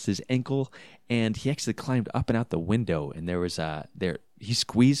 unshackles his ankle, and he actually climbed up and out the window. And he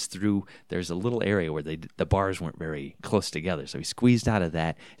squeezed through. There's a little area where the bars weren't very close together, so he squeezed out of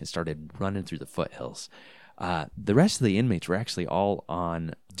that and started running through the foothills. The rest of the inmates were actually all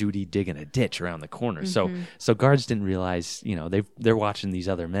on duty digging a ditch around the corner. So guards didn't realize, they're watching these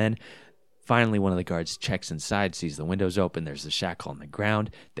other men. Finally, one of the guards checks inside, sees the windows open, there's the shackle on the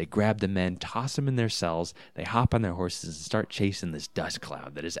ground. They grab the men, toss them in their cells. They hop on their horses and start chasing this dust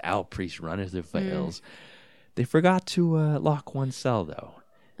cloud that is Al Priest running through the foothills. They forgot to lock one cell, though.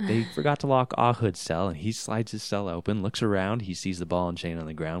 They forgot to lock Hood's cell, and he slides his cell open, looks around. He sees the ball and chain on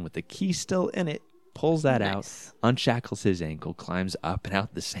the ground with the key still in it. Pulls that out, unshackles his ankle, climbs up and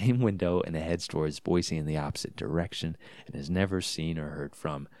out the same window, and heads towards Boise in the opposite direction, and is never seen or heard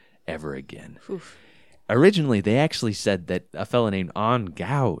from ever again. Oof. Originally, they actually said that a fellow named An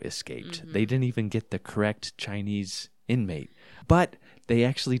Gao escaped. They didn't even get the correct Chinese inmate. But they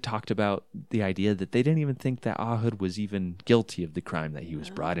actually talked about the idea that they didn't even think that Hood was even guilty of the crime that he was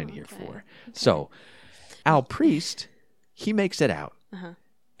brought in here for. Okay. So, Al Priest, he makes it out.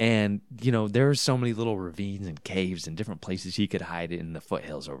 And, there are so many little ravines and caves and different places he could hide in the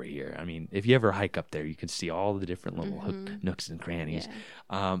foothills over here. I mean, if you ever hike up there, you can see all the different little nooks and crannies.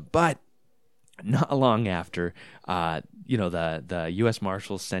 Yeah. But not long after, the U.S.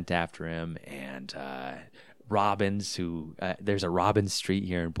 Marshals sent after him, and Robbins, there's a Robbins Street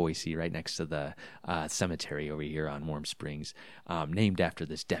here in Boise right next to the cemetery over here on Warm Springs, named after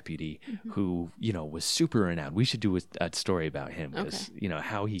this deputy who, was super renowned. We should do a story about him because,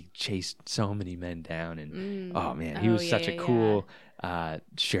 how he chased so many men down, and he was such a cool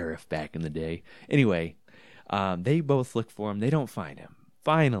sheriff back in the day. Anyway, they both look for him. They don't find him.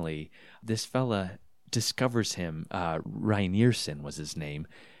 Finally, this fella discovers him. Reinierson was his name.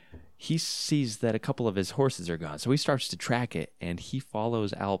 He sees that a couple of his horses are gone, so he starts to track it, and he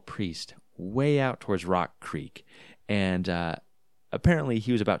follows Al Priest way out towards Rock Creek. And apparently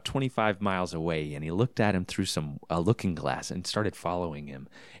he was about 25 miles away, and he looked at him through a looking glass and started following him.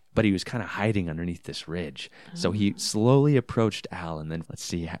 But he was kind of hiding underneath this ridge. So he slowly approached Al, and then, let's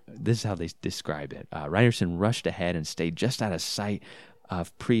see, this is how they describe it. Reinierson rushed ahead and stayed just out of sight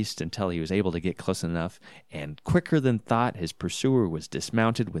of Priest until he was able to get close enough, and quicker than thought, his pursuer was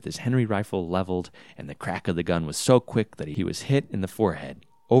dismounted with his Henry rifle leveled, and the crack of the gun was so quick that he was hit in the forehead,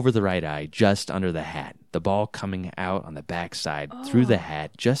 over the right eye, just under the hat, the ball coming out on the backside through the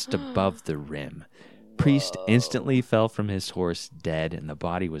hat, just above the rim. Priest instantly fell from his horse dead, and the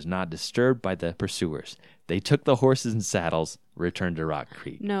body was not disturbed by the pursuers. They took the horses and saddles, returned to Rock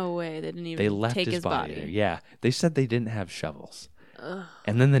Creek. No way, they didn't even take his body there. Yeah, they said they didn't have shovels.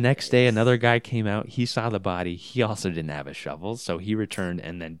 And then the next day, another guy came out. He saw the body. He also didn't have a shovel, so he returned.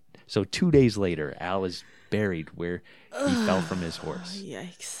 And then, 2 days later, Al is buried where he fell from his horse.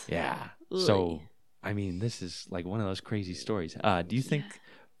 Yikes. Yeah. So, I mean, this is like one of those crazy stories. Do you think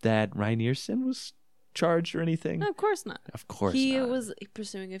that Reinierson was charged or anything? No, of course not. Of course he not. He was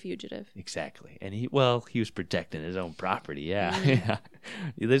pursuing a fugitive. Exactly. And he was protecting his own property. Yeah.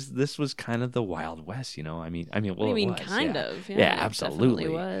 This was kind of the Wild West, I mean, well, it was. Kind of. Yeah, absolutely.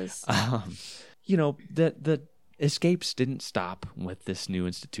 It was. The escapes didn't stop with this new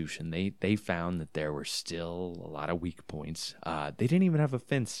institution. They found that there were still a lot of weak points. They didn't even have a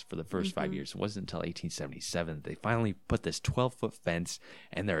fence for the first 5 years. It wasn't until 1877 that they finally put this 12-foot fence,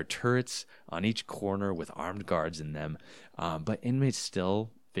 and there are turrets on each corner with armed guards in them. But inmates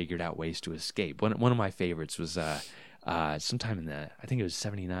still figured out ways to escape. One of my favorites was sometime in I think it was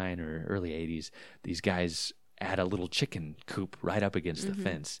 79 or early 80s, these guys had a little chicken coop right up against the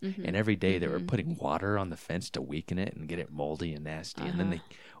fence. And every day they were putting water on the fence to weaken it and get it moldy and nasty. And then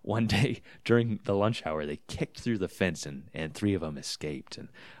one day during the lunch hour, they kicked through the fence and 3 of them escaped and,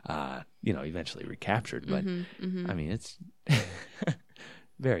 eventually recaptured. But I mean, it's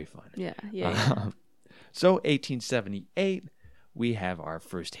very fun. Yeah. So 1878, we have our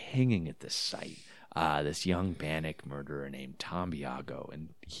first hanging at this site. This young Bannock murderer named Tom Biago, and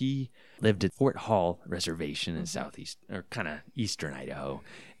he lived at Fort Hall Reservation in southeast or kind of eastern Idaho.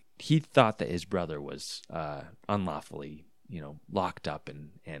 he thought that his brother was unlawfully, locked up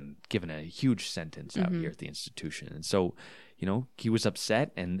and given a huge sentence out here at the institution. And so, he was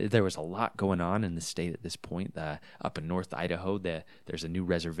upset, and there was a lot going on in the state at this point. Up in North Idaho, there's a new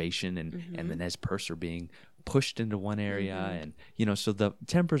reservation, and the Nez Perce are being pushed into one area, and so the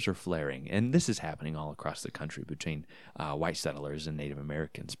tempers are flaring, and this is happening all across the country between white settlers and Native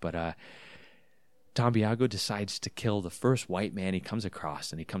Americans. But Tambiago decides to kill the first white man he comes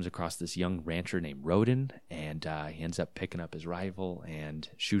across, and he comes across this young rancher named Roden, and he ends up picking up his rival and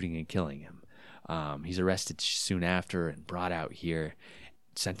shooting and killing him. He's arrested soon after and brought out here,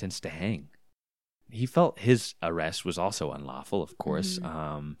 sentenced to hang. He felt his arrest was also unlawful, of course.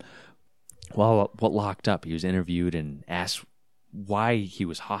 While locked up, he was interviewed and asked why he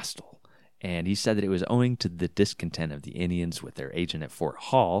was hostile. And he said that it was owing to the discontent of the Indians with their agent at Fort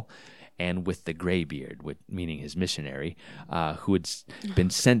Hall and with the Graybeard, meaning his missionary, who had been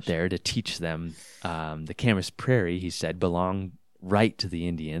sent there to teach them the Camas Prairie, he said, belonged right to the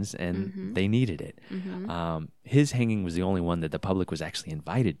Indians, and they needed it. His hanging was the only one that the public was actually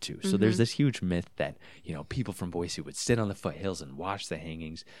invited to. So there's this huge myth that, people from Boise would sit on the foothills and watch the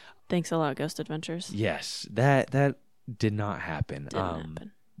hangings. Thanks a lot, Ghost Adventures. Yes, that did not happen. Didn't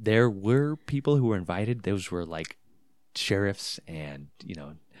happen. There were people who were invited. Those were like sheriffs and,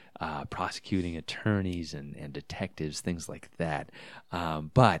 prosecuting attorneys and detectives, things like that.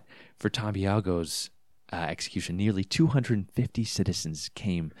 But for Tambiago's execution, nearly 250 citizens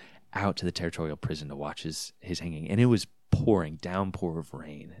came out to the territorial prison to watch his hanging, and it was pouring downpour of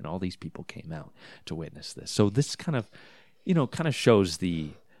rain, and all these people came out to witness this. So this kind of shows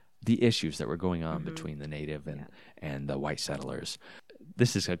the issues that were going on between the native and the white settlers.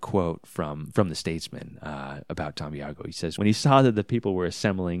 This is a quote from the Statesman about Tambiago. He says, when he saw that the people were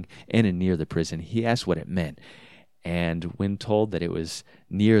assembling in and near the prison, he asked what it meant. And when told that it was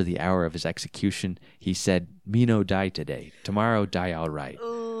near the hour of his execution, he said, "Me no die today. Tomorrow die all right.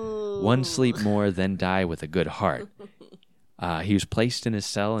 One sleep more, then die with a good heart." He was placed in his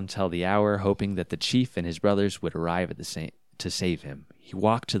cell until the hour, hoping that the chief and his brothers would arrive to save him. He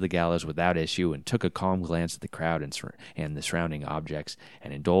walked to the gallows without issue and took a calm glance at the crowd and the surrounding objects,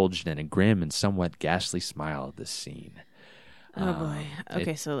 and indulged in a grim and somewhat ghastly smile at this scene. Oh boy.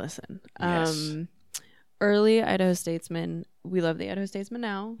 Okay, so listen. Yes. Early Idaho Statesman, we love the Idaho Statesman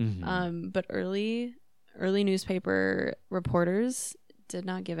now, but early newspaper reporters did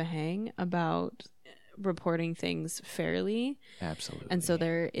not give a hang about reporting things fairly. Absolutely. And so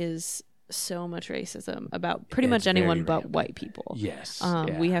there is so much racism about pretty much anyone but white people. Yes.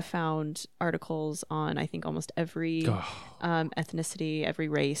 We have found articles on, I think, almost every ethnicity, every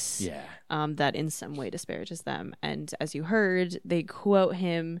race that in some way disparages them. And as you heard, they quote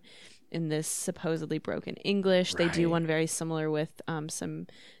him in this supposedly broken English. They do one very similar with some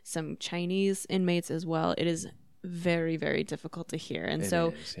Chinese inmates as well. It is very, very difficult to hear, and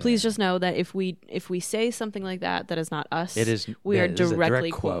please just know that if we say something like that is not us. It is. We are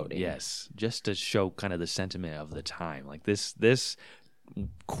directly quote. quoting. Yes, just to show kind of the sentiment of the time. Like this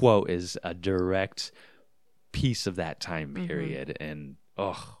quote is a direct piece of that time period, and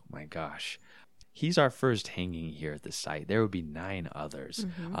oh my gosh. He's our first hanging here at the site. There would be 9 others.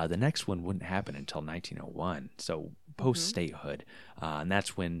 The next one wouldn't happen until 1901, so post-statehood. And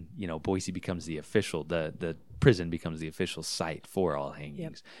that's when, Boise becomes the official, the prison becomes the official site for all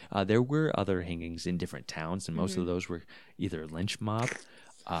hangings. There were other hangings in different towns, and most of those were either lynch mob,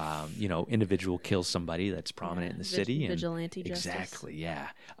 individual kills somebody that's prominent in the city. Vigilante justice. Exactly,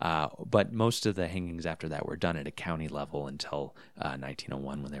 yeah. But most of the hangings after that were done at a county level until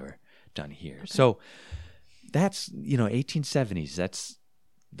 1901 when they were done here. Okay. So that's 1870s. That's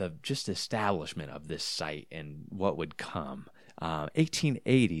the just establishment of this site and what would come.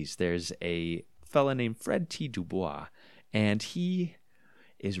 1880s. There's a fella named Fred T. Dubois, and he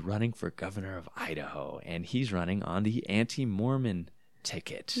is running for governor of Idaho, and he's running on the anti-Mormon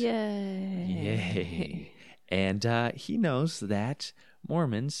ticket. Yay! And he knows that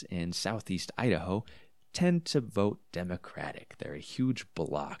Mormons in southeast Idaho tend to vote Democratic. They're a huge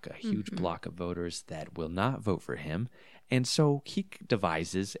block of voters that will not vote for him. And so he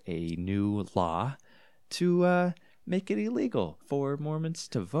devises a new law to make it illegal for Mormons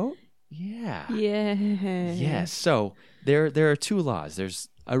to vote. Yeah. Yes. So there are 2 laws. There's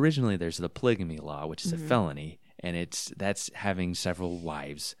the polygamy law, which is a felony, and that's having several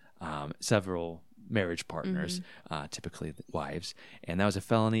wives, several marriage partners, typically wives, and that was a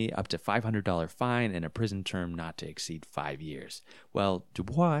felony, up to $500 fine, and a prison term not to exceed 5 years. Well,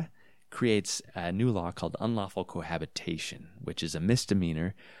 Dubois creates a new law called unlawful cohabitation, which is a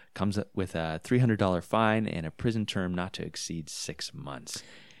misdemeanor, comes up with a $300 fine and a prison term not to exceed 6 months.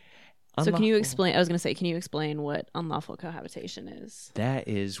 So can you Unlawful- explain? I was going to say, can you explain what unlawful cohabitation is? That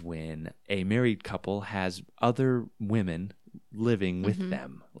is when a married couple has other women living with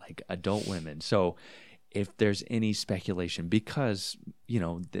them, like adult women. So if there's any speculation, because,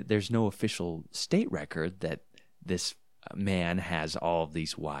 there's no official state record that this man has all of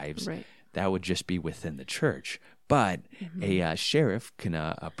these wives, Right. that would just be within the church. But a sheriff can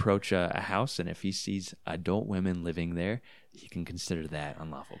approach a house, and if he sees adult women living there, he can consider that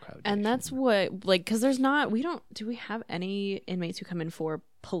unlawful cohabitation. And that's what, because do we have any inmates who come in for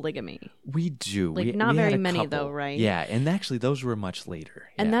polygamy? We do. Like, We not had very a many, couple. though, right? Yeah, and actually those were much later.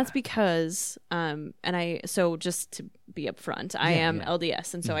 And Yeah. that's because, so just to be upfront, I am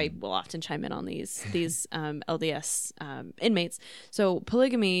LDS, and so I will often chime in on these LDS inmates. So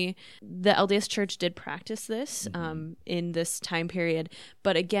polygamy, the LDS Church did practice this in this time period,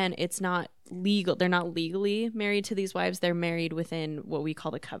 but again, it's not legal. They're not legally married to these wives. They're married within what we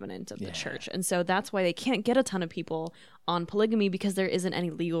call the covenant of the church, and so that's why they can't get a ton of people on polygamy, because there isn't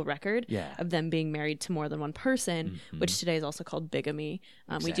any legal record of them being married to more than one person, which today is also called bigamy.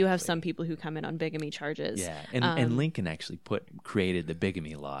 We do have some people who come in on bigamy charges. Yeah, and Lincoln actually created the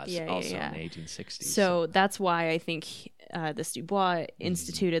bigamy laws in the 1860s. So that's why I think this Dubois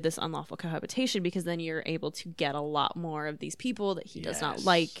instituted this unlawful cohabitation, because then you're able to get a lot more of these people that he does not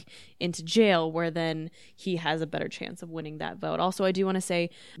like into jail, where then he has a better chance of winning that vote. Also, I do want to say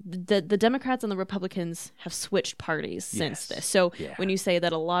that the Democrats and the Republicans have switched parties since this. So when you say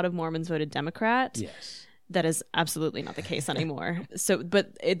that a lot of Mormons voted Democrat, that is absolutely not the case anymore.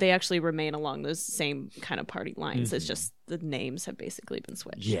 But they actually remain along those same kind of party lines. It's just the names have basically been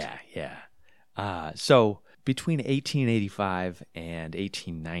switched. So between 1885 and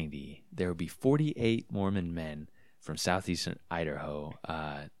 1890, there would be 48 Mormon men from southeastern Idaho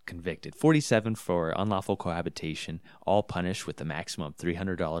convicted, 47 for unlawful cohabitation, all punished with a maximum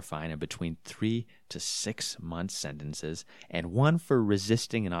 $300 fine and between 3 to 6 month sentences, and one for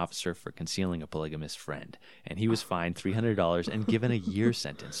resisting an officer for concealing a polygamous friend. And he was fined $300 and given a year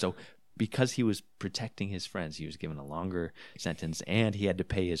sentence. So because he was protecting his friends, he was given a longer sentence, and he had to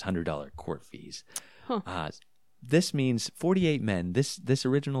pay his $100 court fees. This means 48 men. This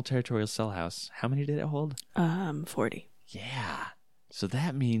original territorial cell house, how many did it hold? 40. Yeah. So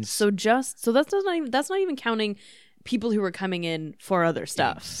that means that's not even counting people who were coming in for other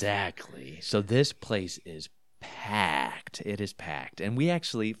stuff. Exactly. So this place is packed. It is packed. And we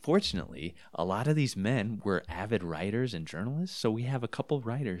actually, fortunately, a lot of these men were avid writers and journalists. So we have a couple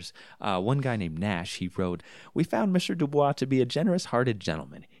writers. One guy named Nash, he wrote, "We found Mr. Dubois to be a generous-hearted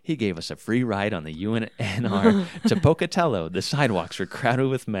gentleman. He gave us a free ride on the UNR to Pocatello. The sidewalks were crowded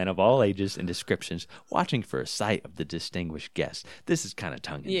with men of all ages and descriptions, watching for a sight of the distinguished guest." This is kind of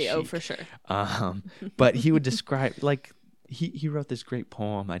tongue-in-cheek. Yeah, for sure. But he would describe, he wrote this great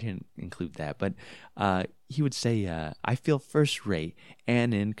poem. I didn't include that, but he would say, "I feel first rate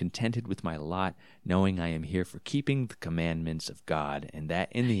and contented with my lot, knowing I am here for keeping the commandments of God, and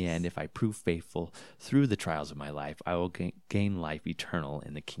that in the end, if I prove faithful through the trials of my life, I will gain life eternal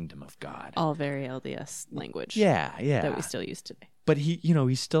in the kingdom of God." All very LDS language. Yeah. That we still use today. But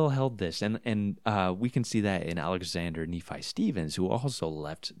he still held this, and we can see that in Alexander Nephi Stevens, who also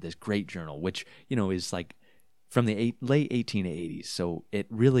left this great journal, which is like from the late 1880s. So it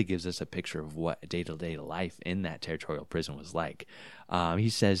really gives us a picture of what day-to-day life in that territorial prison was like. He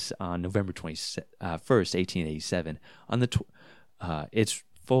says on November 21st, 1887, it's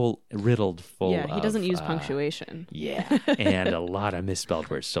riddled full Yeah, he doesn't of, use punctuation. Yeah, and a lot of misspelled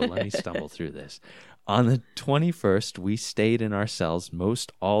words. So let me stumble through this. On the 21st, we stayed in our cells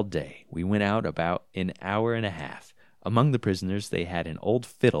most all day. We went out about an hour and a half. Among the prisoners, they had an old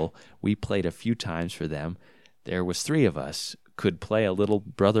fiddle. We played a few times for them. There was 3 of us, could play a little,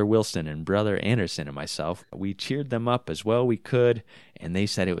 Brother Wilson and Brother Anderson and myself. We cheered them up as well we could, and they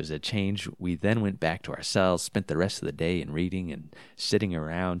said it was a change. We then went back to our cells, spent the rest of the day in reading and sitting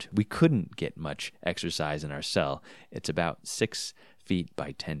around. We couldn't get much exercise in our cell. It's about 6 feet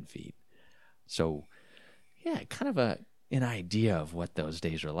by 10 feet. So, yeah, kind of an idea of what those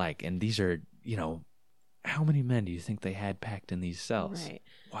days are like. And these are, how many men do you think they had packed in these cells? Right.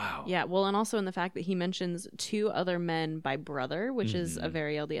 Wow. Yeah, well, and also in the fact that he mentions 2 other men by brother, which is a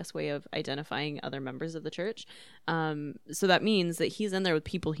very LDS way of identifying other members of the church. So that means that he's in there with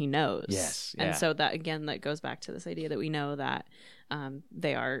people he knows. Yes. And so that, again, that goes back to this idea that we know that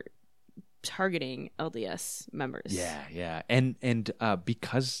they are targeting LDS members. Yeah. And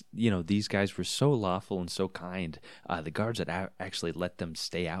because, these guys were so lawful and so kind, the guards had actually let them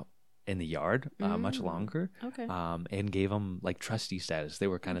stay out in the yard much longer. Okay. And gave them like trustee status. They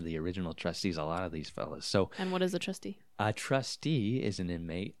were kind of the original trustees, a lot of these fellas. So, and what is a trustee? A trustee is an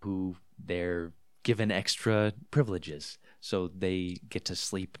inmate who they're given extra privileges. So they get to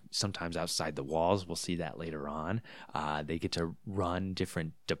sleep sometimes outside the walls. We'll see that later on. They get to run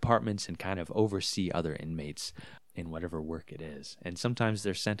different departments and kind of oversee other inmates in whatever work it is. And sometimes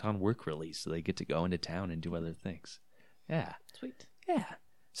they're sent on work release, so they get to go into town and do other things. Yeah. Sweet. Yeah.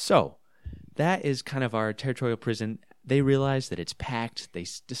 So that is kind of our territorial prison. They realize that it's packed. They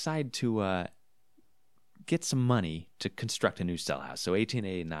decide to get some money to construct a new cell house. So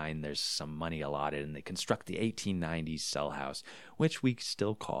 1889, there's some money allotted, and they construct the 1890s cell house, which we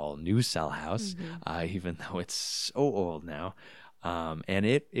still call New Cell House, even though it's so old now. And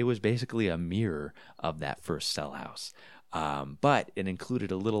it was basically a mirror of that first cell house. But it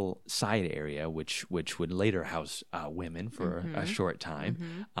included a little side area, which would later house women for a short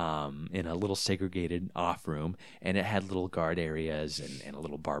time, in a little segregated off room, and it had little guard areas and a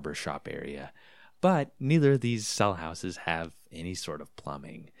little barber shop area. But neither of these cell houses have any sort of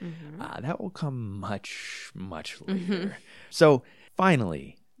plumbing. That will come much, much later. So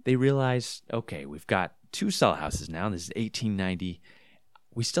finally, they realize, okay, we've got 2 cell houses now. This is 1890.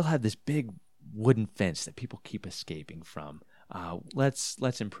 We still have this big wooden fence that people keep escaping from.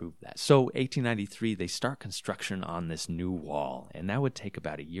 Let's improve that. So 1893, they start construction on this new wall, and that would take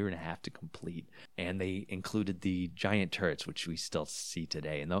about 1.5 years to complete. And they included the giant turrets, which we still see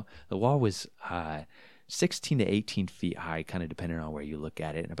today. And the wall was 16 to 18 feet high, kind of depending on where you look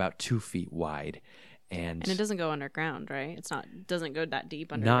at it, and about 2 feet wide. And it doesn't go underground, right? Doesn't go that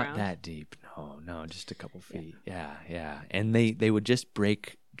deep underground. Not that deep. No, just a couple feet. Yeah. And they would just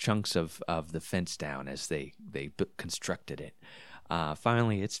break chunks of the fence down as they constructed it.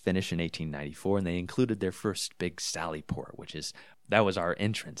 Finally, it's finished in 1894, and they included their first big sally port, that was our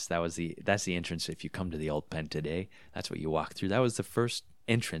entrance. That's the entrance if you come to the old pen today. That's what you walk through. That was the first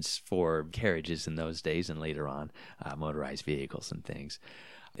entrance for carriages in those days, and later on motorized vehicles and things.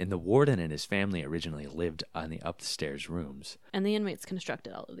 And the warden and his family originally lived on the upstairs rooms. And the inmates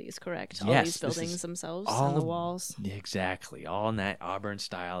constructed all of these, correct? Yes, all these buildings themselves on the walls? Exactly. All in that Auburn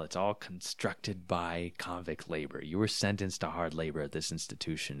style. It's all constructed by convict labor. You were sentenced to hard labor at this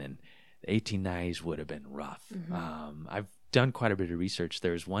institution, and the 1890s would have been rough. I've done quite a bit of research.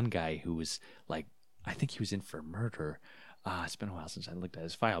 There's one guy who was I think he was in for murder. It's been a while since I looked at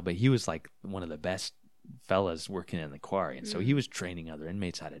his file, but he was like one of the best fellas working in the quarry, and so he was training other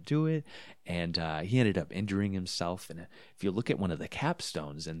inmates how to do it, and he ended up injuring himself. And if you look at one of the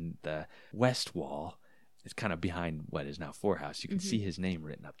capstones in the west wall, it's kind of behind what is now Four House, you can see his name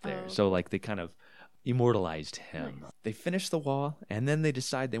written up there. So they kind of immortalized him. Nice. They finished the wall, and then they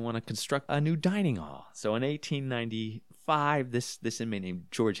decide they want to construct a new dining hall. So in 1895, this inmate named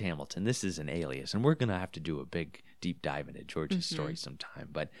George Hamilton, this is an alias, and we're going to have to do a big deep dive into George's story sometime,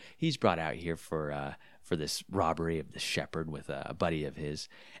 but he's brought out here for this robbery of the shepherd with a buddy of his,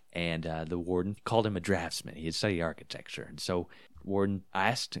 and the warden called him a draftsman. He had studied architecture, and so warden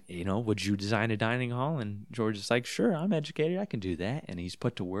asked, would you design a dining hall? And George is like, sure, I'm educated, I can do that. And he's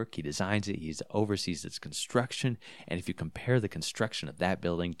put to work. He designs it. He oversees its construction. And if you compare the construction of that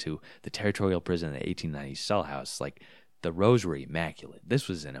building to the territorial prison in the 1890s cell house, the rows were immaculate. This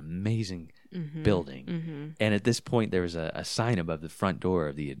was an amazing building. And at this point, there was a sign above the front door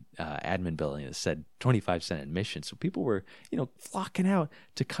of the admin building that said 25-cent admission. So people were, flocking out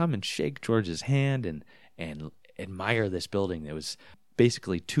to come and shake George's hand and admire this building. There was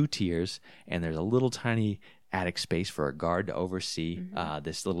basically 2 tiers, and there's a little tiny attic space for a guard to oversee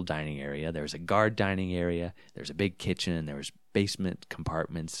this little dining area. There's a guard dining area. There's a big kitchen, and there was basement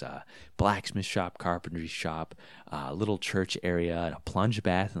compartments, blacksmith shop, carpentry shop, a little church area, and a plunge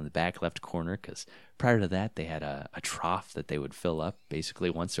bath in the back left corner, because prior to that, they had a trough that they would fill up basically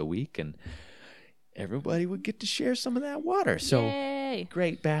once a week, and everybody would get to share some of that water. So Yay.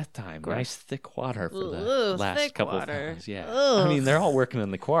 Great bath time. Nice thick water for the last couple of hours. Yeah. Ugh. I mean, they're all working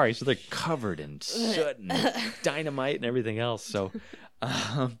in the quarry, so they're covered in soot and dynamite and everything else. So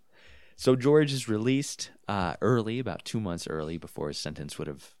so George is released early, about 2 months early before his sentence would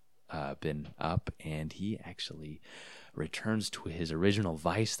have been up, and he actually returns to his original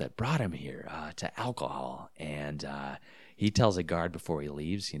vice that brought him here, to alcohol. And he tells a guard before he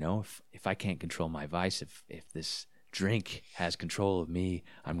leaves, if I can't control my vice, if this drink has control of me,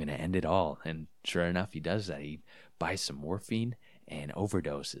 I'm going to end it all. And sure enough, he does that. He buys some morphine and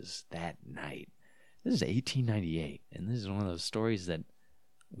overdoses that night. This is 1898, and this is one of those stories that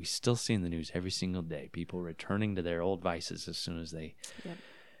we still see in the news every single day. People returning to their old vices as soon as they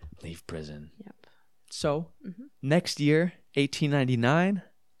leave prison. Yep. So, next year, 1899,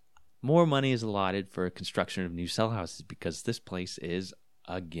 more money is allotted for construction of new cell houses because this place is,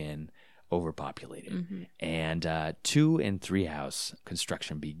 again, overpopulated. And 2 and 3 house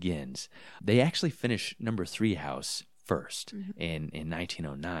construction begins. They actually finish number 3 house first in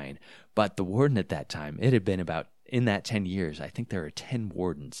 1909. But the warden at that time, it had been about, in that 10 years, I think there are 10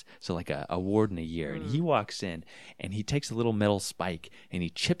 wardens. So like a warden a year. And he walks in and he takes a little metal spike and he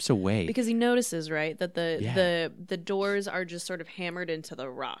chips away. Because he notices, right, that the doors are just sort of hammered into the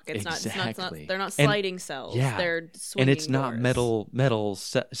rock. It's not they're not sliding cells. Yeah. They're swinging and it's not doors. metal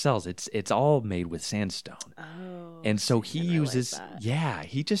cells. It's all made with sandstone. Oh. And so he didn't realize uses, that.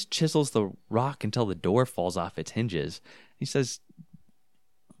 he just chisels the rock until the door falls off its hinges. He says,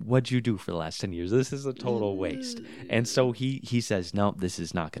 what'd you do for the last 10 years? This is a total waste. And so he says, no, this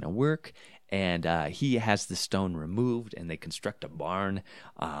is not going to work. And he has the stone removed, and they construct a barn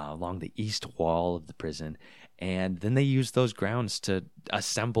along the east wall of the prison. And then they use those grounds to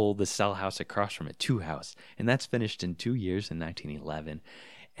assemble the cell house across from it, 2 house. And that's finished in 2 years in 1911.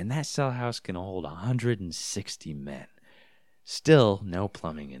 And that cell house can hold 160 men. Still no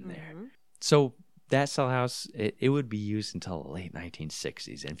plumbing in there. So that cell house, it would be used until the late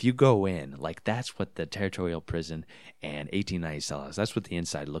 1960s. And if you go in, like that's what the territorial prison and 1890 cell house, that's what the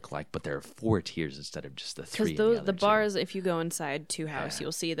inside looked like. But there are 4 tiers instead of just the 3. Because the bars, if you go inside 2 house,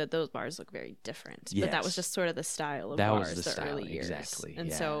 you'll see that those bars look very different. Yes. But that was just sort of the style of That bars was the style, early years. exactly,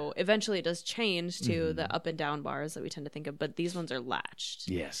 And yeah. so eventually it does change to the up and down bars that we tend to think of. But these ones are latched.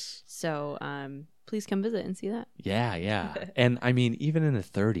 Yes. So please come visit and see that. Yeah. And I mean, even in the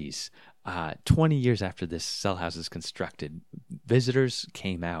 30s, 20 years after this cell house is constructed, visitors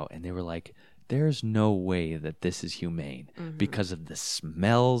came out and they were like, there's no way that this is humane because of the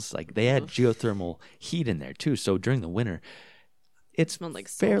smells. Like they had geothermal heat in there too. So during the winter, it's smelled like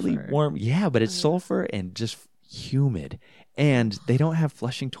fairly sulfur. warm. Yeah, but it's sulfur and just humid. And they don't have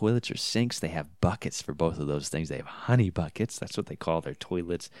flushing toilets or sinks. They have buckets for both of those things. They have honey buckets. That's what they call their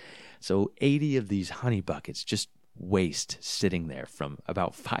toilets. So 80 of these honey buckets just waste sitting there from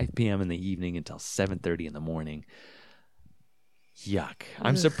about 5 p.m. in the evening until 7:30 in the morning. Yuck.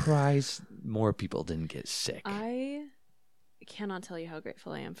 I'm surprised more people didn't get sick. I cannot tell you how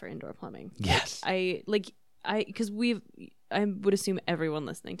grateful I am for indoor plumbing. Yes. Because I would assume everyone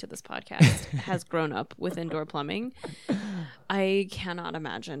listening to this podcast has grown up with indoor plumbing. I cannot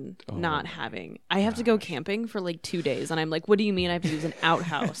imagine not having. I have to go camping for like 2 days, and I'm like, what do you mean I have to use an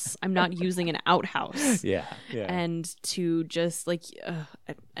outhouse? I'm not using an outhouse. Yeah. And to just like,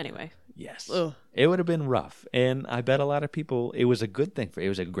 anyway. Yes. Ugh. It would have been rough. And I bet a lot of people, it was a good thing it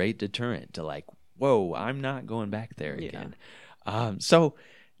was a great deterrent to like, whoa, I'm not going back there again. So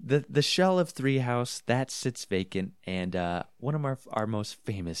the shell of 3 house, that sits vacant. And one of our most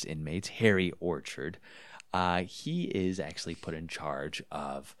famous inmates, Harry Orchard, he is actually put in charge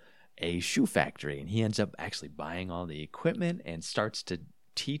of a shoe factory. And he ends up actually buying all the equipment and starts to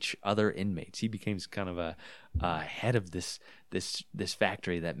teach other inmates. He becomes kind of a head of this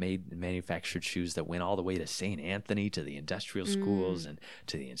factory that manufactured shoes that went all the way to St. Anthony, to the industrial schools, and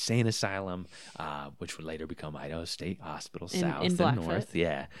to the insane asylum, which would later become Idaho State Hospital South in and Blackfoot. North.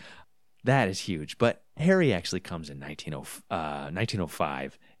 Yeah, that is huge. But Harry actually comes in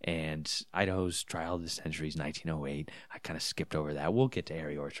 1905, and Idaho's trial of the century is 1908. I kind of skipped over that. We'll get to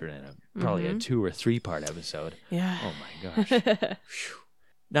Harry Orchard in probably a 2 or 3 part episode. Yeah. Oh my gosh.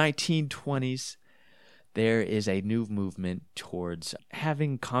 1920s, there is a new movement towards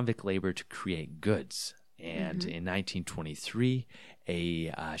having convict labor to create goods. And in 1923,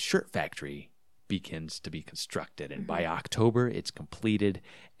 a shirt factory begins to be constructed. And by October, it's completed,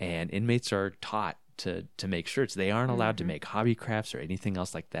 and inmates are taught to make shirts. They aren't allowed to make hobby crafts or anything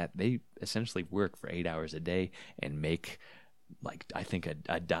else like that. They essentially work for 8 hours a day and make, like, I think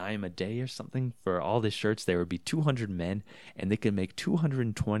a dime a day or something for all the shirts. There would be 200 men, and they could make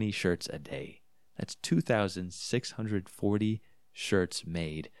 220 shirts a day. That's 2,640 shirts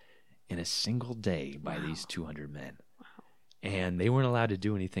made in a single day by these 200 men. And they weren't allowed to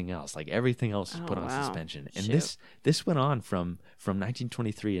do anything else. Like everything else was put on suspension. And this went on from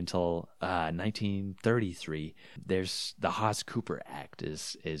 1923 until 1933. There's the Haas-Cooper Act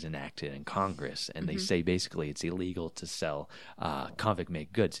is enacted in Congress, and they say basically it's illegal to sell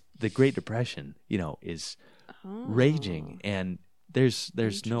convict-made goods. The Great Depression, is raging, and there's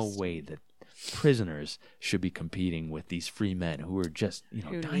no way that prisoners should be competing with these free men who are just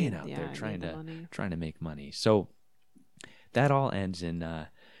dying out there trying to make money. So that all ends in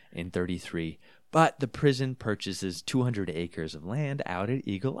 33. But the prison purchases 200 acres of land out at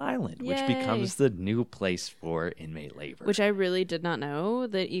Eagle Island, which becomes the new place for inmate labor. Which I really did not know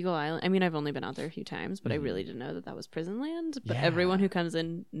that Eagle Island, I mean, I've only been out there a few times, but I really didn't know that was prison land. But everyone who comes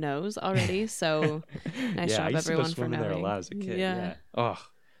in knows already. So nice job, I used to go everyone, for swimming knowing. there a lot as a kid. Yeah. Oh,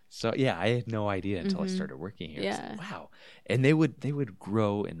 So yeah, I had no idea until I started working here. Yeah. Like, wow. And they would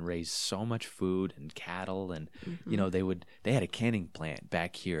grow and raise so much food and cattle, and you know, they had a canning plant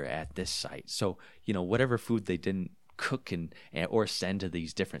back here at this site. So, you know, whatever food they didn't cook and or send to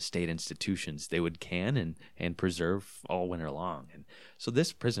these different state institutions, they would can and preserve all winter long. And so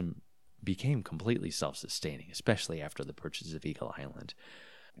this prison became completely self-sustaining, especially after the purchase of Eagle Island.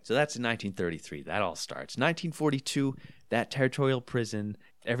 So that's in 1933. That all starts. 1942, that territorial prison,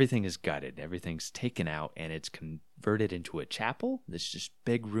 everything is gutted. Everything's taken out, and it's converted into a chapel. This just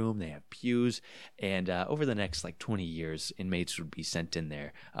big room. They have pews. And over the next, 20 years, inmates would be sent in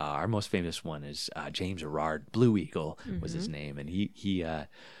there. Our most famous one is James Arrard. Blue Eagle was his name. And he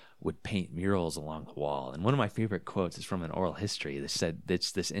would paint murals along the wall. And one of my favorite quotes is from an oral history that said,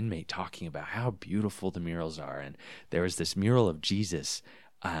 it's this inmate talking about how beautiful the murals are. And there was this mural of Jesus,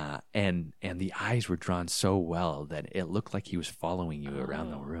 and the eyes were drawn so well that it looked like he was following you around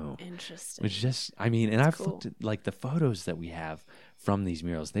the room. Interesting. Which just, I mean, and I've cool. looked at the photos that we have from these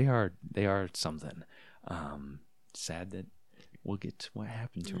murals. They are something. Sad that we'll get to what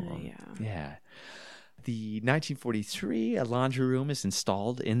happened to them. Yeah. The 1943, a laundry room is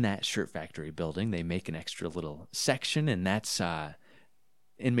installed in that shirt factory building. They make an extra little section, and that's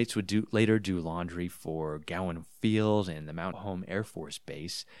inmates would later do laundry for Gowan Field and the Mount Holm Air Force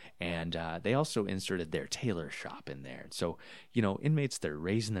Base, and they also inserted their tailor shop in there. So, you know, inmates, they're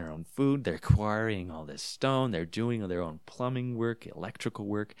raising their own food, they're quarrying all this stone, they're doing their own plumbing work, electrical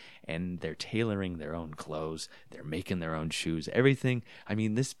work, and they're tailoring their own clothes, they're making their own shoes, everything. I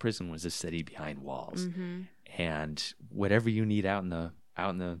mean, this prison was a city behind walls, and whatever you need out in the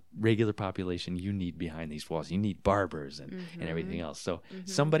regular population, you need behind these walls. You need barbers and everything else. So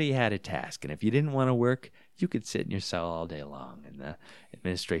somebody had a task, and if you didn't want to work, you could sit in your cell all day long, and the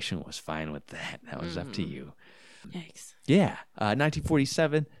administration was fine with that. That was up to you. Yikes. Yeah.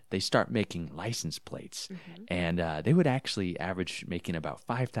 1947, they start making license plates, and they would actually average making about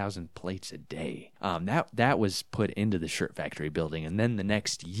 5,000 plates a day. That was put into the shirt factory building, and then the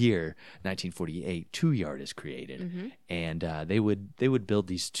next year, 1948, 2 Yard is created, and they would build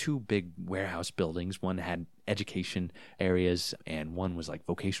these two big warehouse buildings. One had education areas, and one was like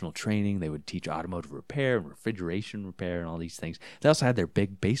vocational training. They would teach automotive repair and refrigeration repair and all these things. They also had their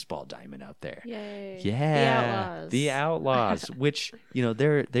big baseball diamond out there. Yay. Yeah, The Outlaws, which, you know,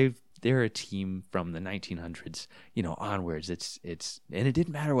 they're a team from the 1900s, you know, onwards. It's and it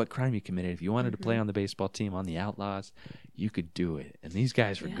didn't matter what crime you committed. If you wanted to play on the baseball team on the Outlaws, you could do it. And these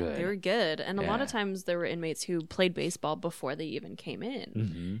guys were good. They were good. And a lot of Yeah. times there were inmates who played baseball before they even came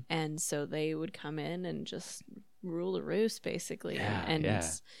in. And so they would come in and just rule the roost, basically.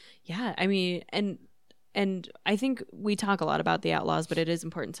 Yeah, I mean, and I think we talk a lot about the Outlaws, but it is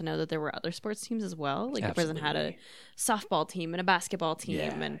important to know that there were other sports teams as well. Like the prison had a softball team and a basketball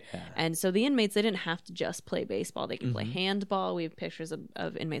team, and so the inmates, they didn't have to just play baseball; they could play handball. We have pictures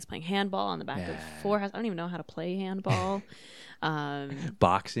of inmates playing handball on the back of Four House. I don't even know how to play handball.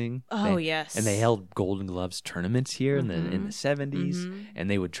 Boxing. Yes. And they held Golden Gloves tournaments here in the 70s,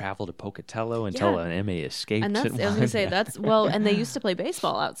 and they would travel to Pocatello until an inmate escaped. And that's, I was going to say, and they used to play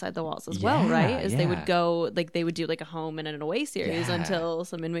baseball outside the walls as well, right? They would go, like, they would do like a home and an away series until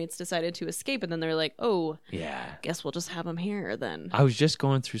some inmates decided to escape, and then they're like, guess we'll just have them here then. I was just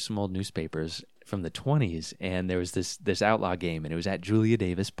going through some old newspapers from the 20s, and there was this outlaw game, and it was at Julia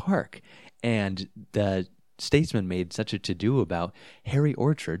Davis Park, and the Statesman made such a to-do about Harry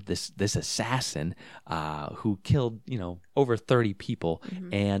Orchard, this assassin who killed, you know, over 30 people,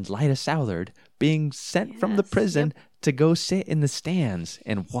 and Lyda Southard being sent from the prison to go sit in the stands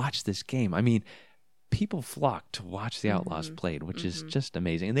and watch this game. I mean, people flocked to watch the Outlaws played, which is just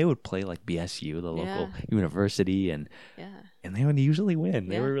amazing. And they would play like BSU, the local university, and they would usually win.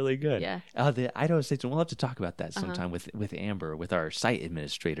 They were really good. The Idaho Statesman, we'll have to talk about that sometime with Amber, with our site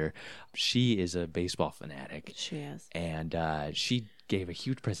administrator. She is a baseball fanatic. She is. And she gave a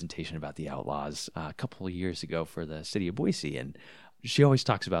huge presentation about the Outlaws a couple of years ago for the city of Boise. And she always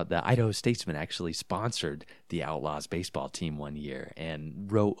talks about the Idaho Statesman actually sponsored the Outlaws baseball team one year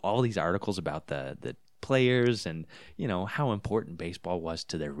and wrote all these articles about the players and, you know, how important baseball was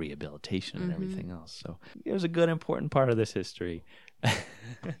to their rehabilitation and everything else. So it was a good, important part of this history.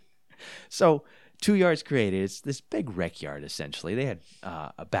 So 2 Yards created. It's this big rec yard, essentially. They had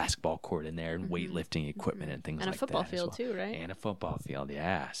a basketball court in there and weightlifting equipment and things like that. And a football field too, right? And a football field,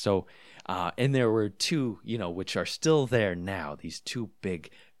 yeah. So, and there were two, you know, which are still there now, these two big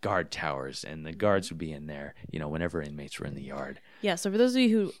guard towers, and the guards would be in there, you know, whenever inmates were in the yard. Yeah, so for those of you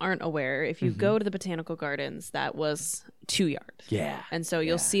who aren't aware, if you go to the Botanical Gardens, that was 2 yards. Yeah. And so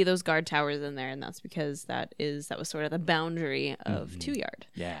you'll see those guard towers in there, and that's because that was sort of the boundary of 2 yard.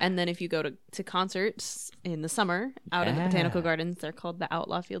 Yeah. And then if you go to concerts in the summer out in the Botanical Gardens, they're called the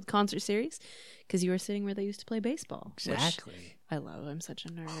Outlaw Field Concert Series because you were sitting where they used to play baseball. Exactly. I love. I'm such a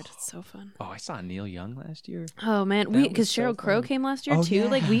nerd. It's so fun. Oh, I saw Neil Young last year. Oh man, That because was so Sheryl Crow fun. came last year Oh, too. yeah.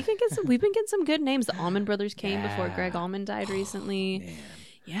 Like we've been getting some good names. The Allman Brothers came before Yeah. Greg Allman died recently. Man,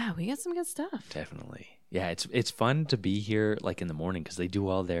 Yeah, we got some good stuff. definitely. Yeah, it's fun to be here like in the morning because they do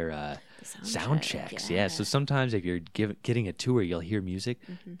all their sound checks. Yeah. So sometimes if you're getting a tour, you'll hear music.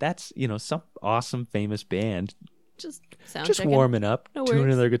 That's some awesome famous band Just sound just checking. warming up, No tuning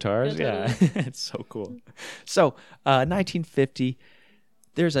worries. their guitars. Yeah, Yeah, it's so cool. So 1950.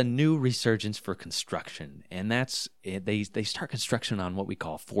 There's a new resurgence for construction, and that's they start construction on what we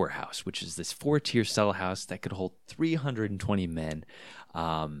call Four House, which is this 4-tier cell house that could hold 320 men,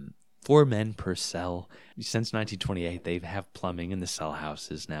 4 men per cell. Since 1928, they have plumbing in the cell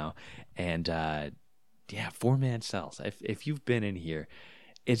houses now, and 4-man cells. If you've been in here,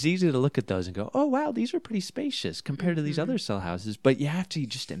 it's easy to look at those and go, oh, wow, these are pretty spacious compared to these other cell houses. But you have to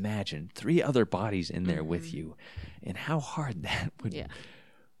just imagine 3 other bodies in there with you and how hard that would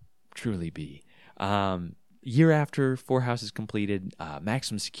truly be. Year after 4 House is completed,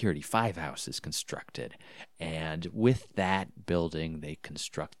 maximum security 5 House is constructed. And with that building, they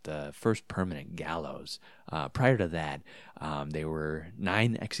construct the first permanent gallows. Prior to that, there were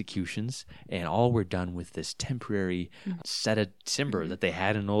 9 executions, and all were done with this temporary set of timber that they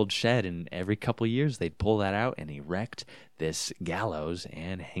had in an old shed. And every couple of years, they'd pull that out and erect this gallows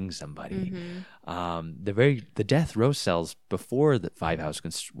and hang somebody. The death row cells before the 5 House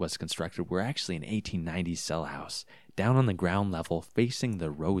was constructed were actually an 1890s cell house down on the ground level facing the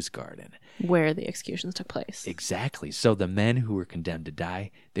Rose Garden. Where the executions took place. Exactly. So the men who were condemned to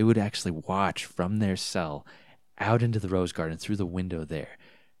die, they would actually watch from their cell out into the Rose Garden through the window there,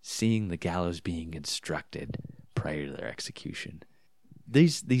 seeing the gallows being constructed prior to their execution.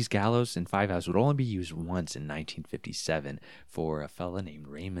 These gallows in 5 House would only be used once in 1957 for a fella named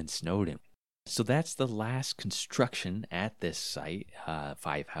Raymond Snowden. So that's the last construction at this site,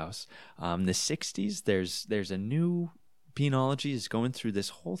 5 House. The 60s, there's a new penology is going through this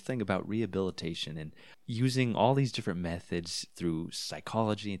whole thing about rehabilitation and using all these different methods through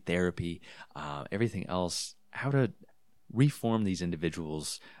psychology, therapy, everything else, how to reform these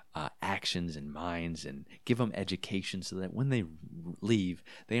individuals' actions and minds and give them education so that when they leave,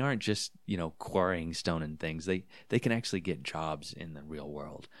 they aren't just, quarrying stone and things. They can actually get jobs in the real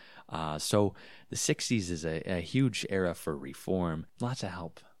world. So the 60s is a huge era for reform. Lots of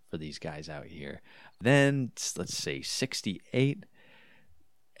help for these guys out here. Then, let's say, 68,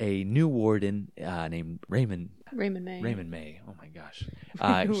 a new warden named Raymond May. Oh, my gosh.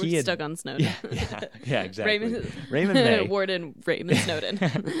 We're stuck on Snowden. Yeah, exactly. Raymond May. Warden Raymond Snowden.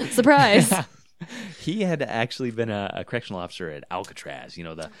 Surprise. He had actually been a correctional officer at Alcatraz.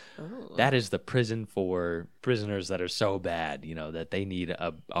 That is the prison for prisoners that are so bad, that they need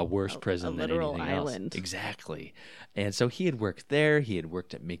a worse prison than literal anything island. else. Exactly. And so he had worked there. He had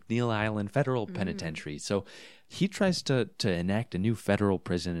worked at McNeil Island Federal Penitentiary. So he tries to enact a new federal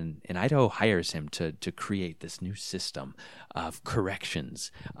prison, and Idaho hires him to create this new system of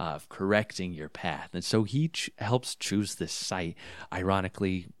corrections, of correcting your path. And so he helps choose this site,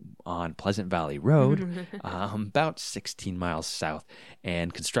 ironically, on Pleasant Valley Road, about 16 miles south,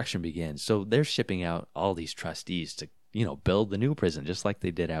 and construction begins. So they're shipping out all these trustees to build the new prison, just like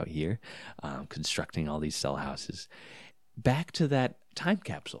they did out here, constructing all these cell houses. Back to that time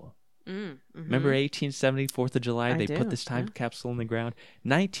capsule. Remember 1870, 4th of July? They put this time capsule in the ground.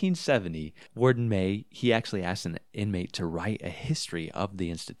 1970, Warden May, he actually asked an inmate to write a history of the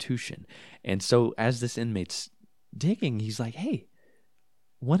institution. And so as this inmate's digging, he's like, hey,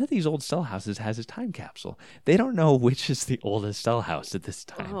 one of these old cell houses has a time capsule. They don't know which is the oldest cell house at this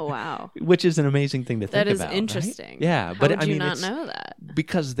time. Oh, wow. Which is an amazing thing to think about. That is interesting. Right? Yeah. How but would I mean, you not know that?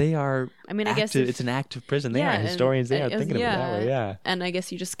 Because they are I guess it's an active prison. They are historians. They are thinking of it that way. Yeah. And I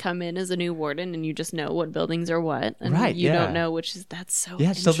guess you just come in as a new warden and you just know what buildings are what. And right, you don't know which is, that's so so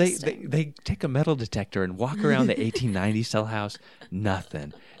interesting. they take a metal detector and walk around the 1890 cell house.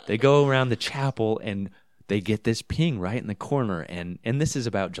 Nothing. They go around the chapel and they get this ping right in the corner, and this is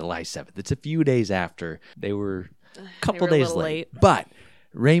about July 7th. It's a few days after. They were a couple days late. But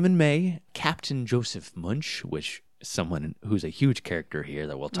Raymond May, Captain Joseph Munch, which is someone who's a huge character here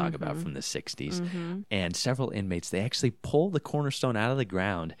that we'll talk about from the 60s, and several inmates, they actually pull the cornerstone out of the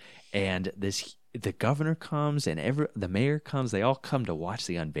ground, and this the governor comes and the mayor comes. They all come to watch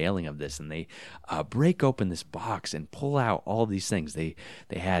the unveiling of this, and they break open this box and pull out all these things. They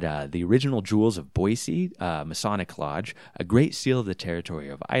had the original jewels of Boise Masonic Lodge, a great seal of the territory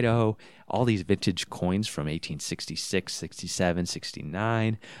of Idaho, all these vintage coins from 1866, 67,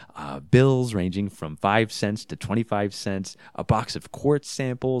 69, bills ranging from 5 cents to 25 cents, a box of quartz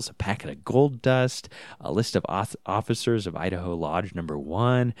samples, a packet of gold dust, a list of officers of Idaho Lodge number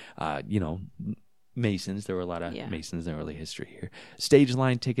 1, Masons. There were a lot of Masons in early history here. Stage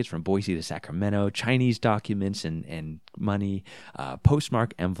line tickets from Boise to Sacramento, Chinese documents and money,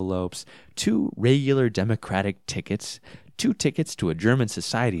 postmark envelopes, 2 regular Democratic tickets, 2 tickets to a German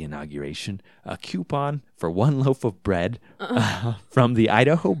society inauguration, a coupon for 1 loaf of bread from the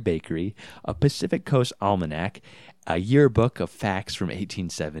Idaho Bakery, a Pacific Coast Almanac, a yearbook of facts from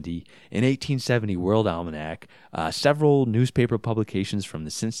 1870, an 1870 World Almanac, several newspaper publications from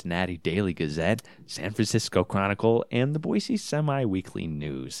the Cincinnati Daily Gazette, San Francisco Chronicle, and the Boise Semi-Weekly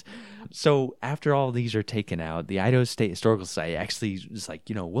News. So after all these are taken out, the Idaho State Historical Society actually is like,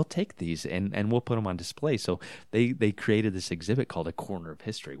 we'll take these and we'll put them on display. So they created this exhibit called A Corner of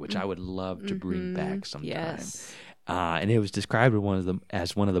History, which I would love to bring back sometime. Yes. And it was described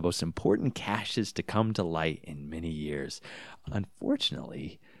as one of the most important caches to come to light in many years.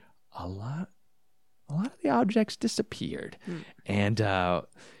 Unfortunately, a lot of the objects disappeared, and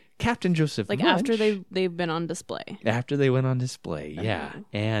Captain Joseph Munch, after they've been on display. After they went on display, yeah.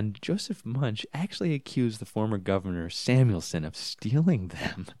 And Joseph Munch actually accused the former governor Samuelson of stealing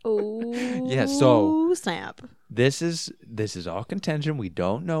them. Oh, yeah. So snap! This is all contention. We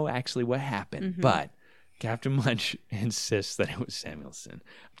don't know actually what happened, but Captain Munch insists that it was Samuelson.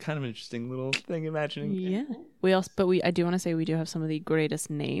 Kind of an interesting little thing, imagining. Yeah. I do want to say we do have some of the greatest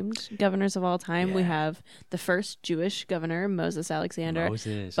named governors of all time. Yeah. We have the first Jewish governor, Moses Alexander.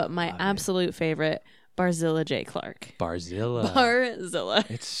 But my absolute favorite, Barzilla J. Clark. Barzilla.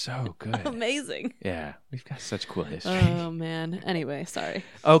 It's so good. Amazing. Yeah. We've got such cool history. Oh, man. Anyway, sorry.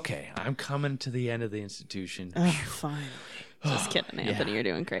 Okay. I'm coming to the end of the institution. Oh, finally. Just kidding, Anthony. You're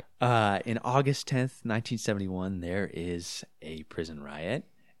doing great. In August 10th, 1971, there is a prison riot.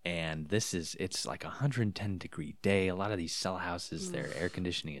 And it's like a 110-degree day. A lot of these cell houses, their air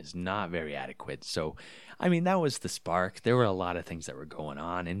conditioning is not very adequate. So, I mean, that was the spark. There were a lot of things that were going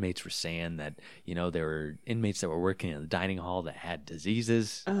on. Inmates were saying that, there were inmates that were working in the dining hall that had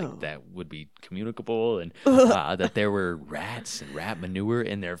diseases that would be communicable, and that there were rats and rat manure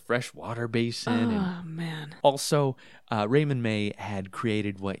in their fresh water basin. Oh, man. Also, Raymond May had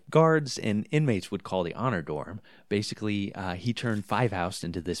created what guards and inmates would call the honor dorm. Basically, he turned Five House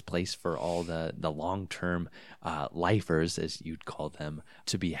into this place for all the long-term lifers, as you'd call them,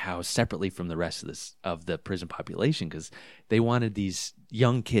 to be housed separately from the rest of the prison population, because they wanted these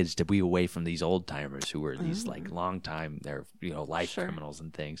young kids to be away from these old-timers who were these long-time, they're life criminals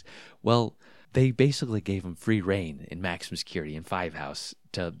and things. Well, they basically gave them free reign in maximum security in Five House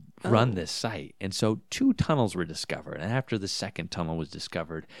to run this site. And so 2 tunnels were discovered. And after the second tunnel was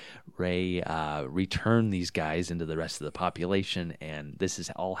discovered, Ray returned these guys into the rest of the population. And this is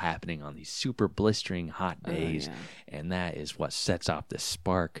all happening on these super blistering hot days. And that is what sets off the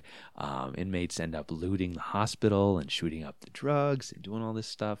spark. Inmates end up looting the hospital and shooting up the drugs and doing all this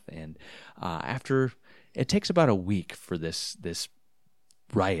stuff. And after it takes about a week for this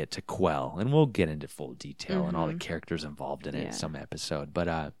riot to quell, and we'll get into full detail and all the characters involved in it in some episode, but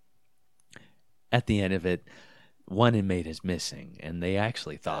at the end of it, one inmate is missing, and they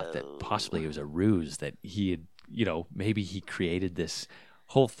actually thought that possibly it was a ruse, that he had, maybe he created this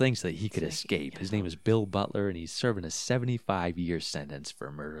whole thing so that he could escape. His name is Bill Butler, and he's serving a 75-year sentence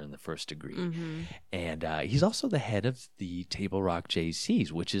for murder in the first degree. And he's also the head of the Table Rock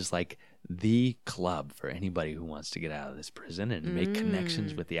JCs, which is like the club for anybody who wants to get out of this prison and make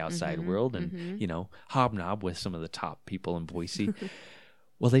connections with the outside world and, hobnob with some of the top people in Boise.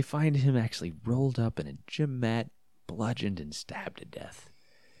 Well, they find him actually rolled up in a gym mat, bludgeoned and stabbed to death.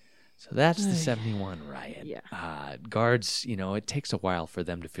 So that's the 71 riot. Yeah. Guards, it takes a while for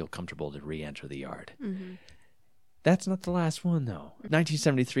them to feel comfortable to re-enter the yard. That's not the last one, though.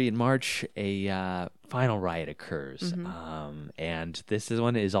 1973, in March, a final riot occurs. And this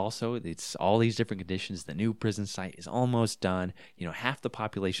one is also, it's all these different conditions. The new prison site is almost done. Half the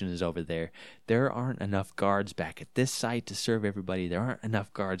population is over there. There aren't enough guards back at this site to serve everybody. There aren't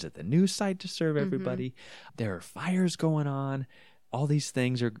enough guards at the new site to serve everybody. There are fires going on. All these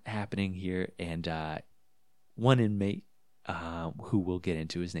things are happening here. And one inmate, who we'll get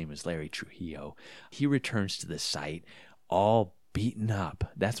into, his name is Larry Trujillo. He returns to the site, all beaten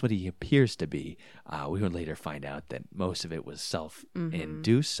up. That's what he appears to be. We would later find out that most of it was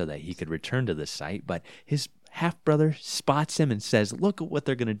self-induced so that he could return to the site. But his half-brother spots him and says, look at what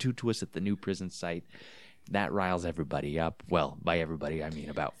they're going to do to us at the new prison site. That riles everybody up. Well, by everybody, I mean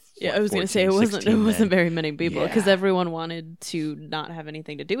about I was going to say it wasn't very many people because everyone wanted to not have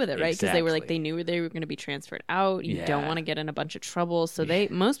anything to do with it, right? Because they were like, they knew they were going to be transferred out. You don't want to get in a bunch of trouble. So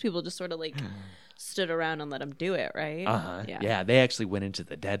most people just sort of like stood around and let them do it, right? Yeah, they actually went into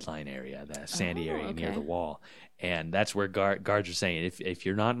the deadline area, the sandy area near the wall. And that's where guards are saying, if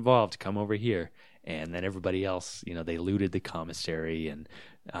you're not involved, come over here. And then everybody else, they looted the commissary. And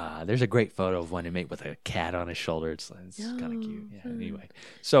there's a great photo of one inmate with a cat on his shoulder. It's kind of cute. Yeah. Anyway,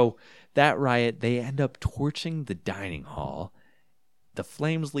 so that riot, they end up torching the dining hall. The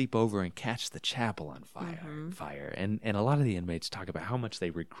flames leap over and catch the chapel on fire. And a lot of the inmates talk about how much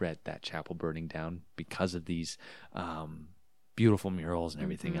they regret that chapel burning down because of these beautiful murals and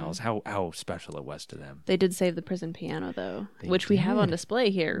everything else, how special it was to them. They did save the prison piano, though, which we have on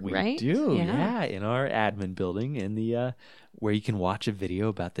display here, right? We do, yeah, in our admin building, in the where you can watch a video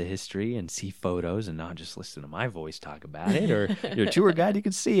about the history and see photos and not just listen to my voice talk about it, or you're a tour guide, you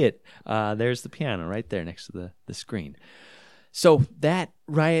can see it. There's the piano right there next to the screen. So that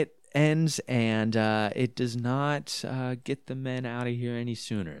riot ends, and it does not get the men out of here any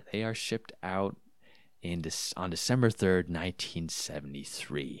sooner. They are shipped out on December 3rd,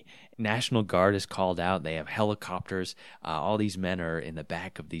 1973. National Guard is called out. They have helicopters. All these men are in the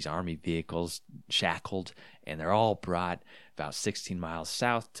back of these Army vehicles, shackled, and they're all brought about 16 miles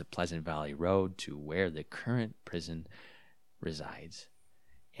south to Pleasant Valley Road to where the current prison resides.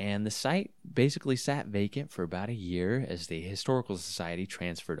 And the site basically sat vacant for about a year as the Historical Society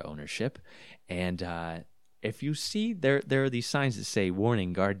transferred ownership. And if you see, there are these signs that say,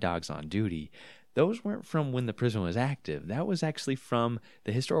 warning, guard dogs on duty. Those weren't from when the prison was active. That was actually from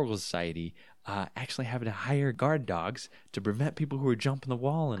the Historical Society actually having to hire guard dogs to prevent people who were jumping the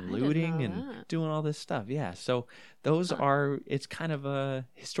wall and looting and doing all this stuff. Yeah, so those it's kind of a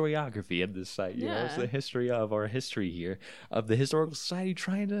historiography of this site. You know, it's the history of our history here of the Historical Society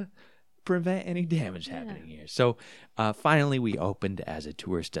trying to prevent any damage happening here. So finally we opened as a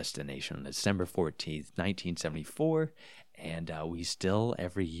tourist destination on December 14th, 1974. And we still,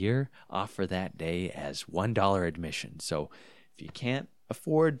 every year, offer that day as $1 admission. So if you can't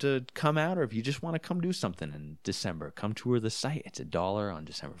afford to come out, or if you just want to come do something in December, come tour the site. It's $1 on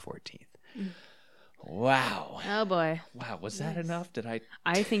December 14th. Wow. Oh, boy. Wow, was that enough?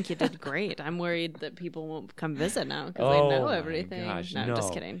 I think you did great. I'm worried that people won't come visit now because they know everything. Gosh, no,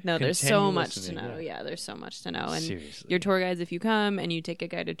 just kidding. No, there's so much to know. Yeah, there's so much to know. And seriously, your tour guides, if you come and you take a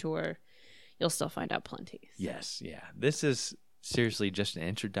guided tour, you'll still find out plenty. Yes, yeah. This is seriously just an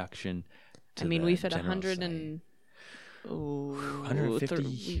introduction to we've hit 150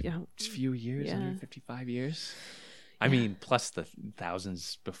 few years, 155 years. I mean, plus the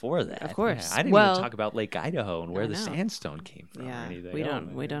thousands before that. Of course. Yeah, I didn't even talk about Lake Idaho and where the sandstone came from or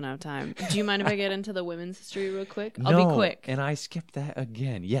anything. We don't have time. Do you mind if I get into the women's history real quick? No, I'll be quick. And I skipped that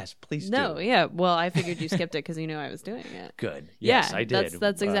again. Yes, please do. No, yeah. Well, I figured you skipped it because you knew I was doing it. Good. Yes, I did.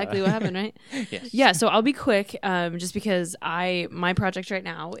 That's exactly what happened, right? Yes. Yeah, so I'll be quick just because my project right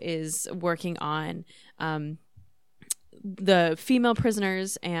now is working on the female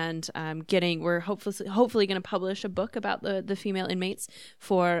prisoners, and we're hopefully going to publish a book about the female inmates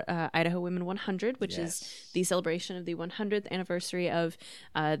for Idaho Women 100, which is the celebration of the 100th anniversary of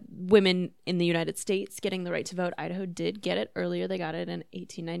women in the United States getting the right to vote. Idaho did get it earlier; they got it in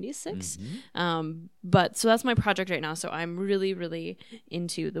 1896. But so that's my project right now. So I'm really, really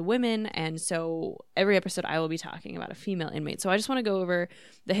into the women, and so every episode I will be talking about a female inmate. So I just want to go over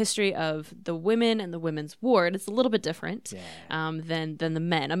the history of the women and the women's ward. It's a little bit different than the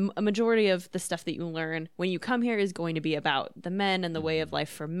men. A majority of the stuff that you learn when you come here is going to be about the men and the way of life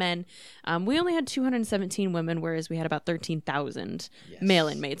for men. We only had 217 women, whereas we had about 13,000 male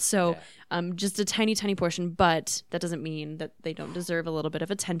inmates. So just a tiny, tiny portion, but that doesn't mean that they don't deserve a little bit of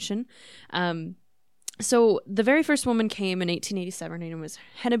attention. So the very first woman came in 1887. Her name was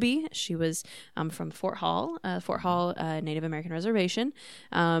Henneby. She was from Fort Hall, Native American reservation.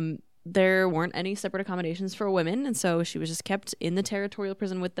 There weren't any separate accommodations for women, and so she was just kept in the territorial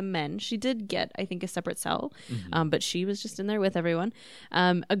prison with the men. She did get, I think, a separate cell, but she was just in there with everyone.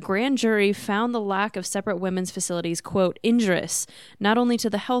 A grand jury found the lack of separate women's facilities, quote, injurious, not only to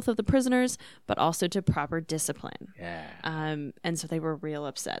the health of the prisoners, but also to proper discipline. And so they were real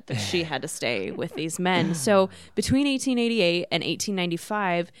upset that she had to stay with these men. So between 1888 and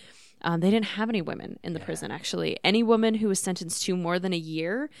 1895, They didn't have any women in the prison, actually. Any woman who was sentenced to more than a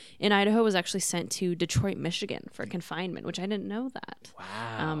year in Idaho was actually sent to Detroit, Michigan for confinement, which I didn't know that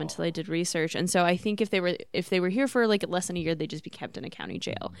until I did research. And so I think if they were here for like less than a year, they'd just be kept in a county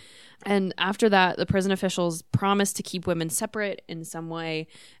jail. And after that, the prison officials promised to keep women separate in some way.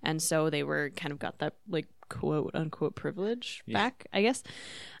 And so they were kind of got that like quote unquote privilege back, I guess.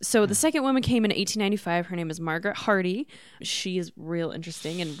 So the second woman came in 1895. Her name is Margaret Hardy. She is real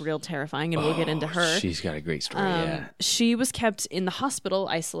interesting and real terrifying, and we'll get into her. She's got a great story. She was kept in the hospital,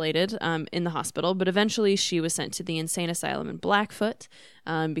 isolated in the hospital, but eventually she was sent to the insane asylum in Blackfoot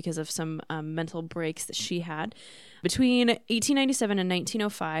because of some mental breaks that she had. Between 1897 and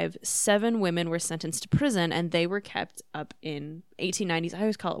 1905, 7 women were sentenced to prison, and they were kept up in 1890s. I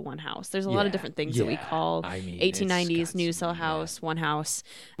always call it one house. There's a lot of different things that we call 1890s, new cell house, one house.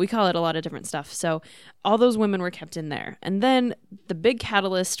 We call it a lot of different stuff. So all those women were kept in there. And then the big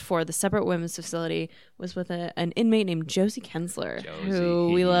catalyst for the separate women's facility was with an inmate named Josie Kensler,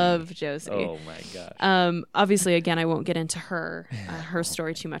 who we love, Josie. Oh my gosh. Obviously, again, I won't get into her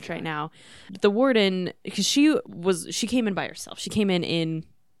story too much right now. The warden, because she came in by herself. She came in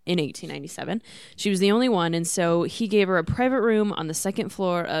 1897. She was the only one, and so he gave her a private room on the second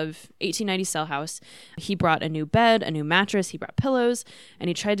floor of 1890 cell house. He brought a new bed, a new mattress, he brought pillows, and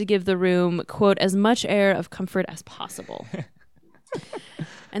he tried to give the room, quote, as much air of comfort as possible.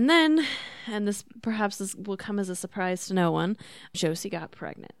 And then, and this will come as a surprise to no one, Josie got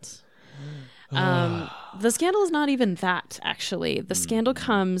pregnant. The scandal is not even that, actually. The scandal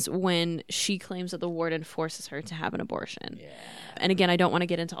comes when she claims that the warden forces her to have an abortion. Yeah. And again, I don't want to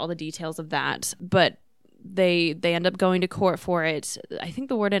get into all the details of that, but they end up going to court for it. I think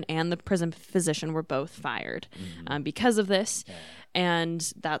the warden and the prison physician were both fired because of this. Yeah.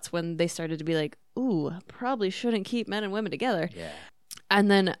 And that's when they started to be like, ooh, probably shouldn't keep men and women together. Yeah. And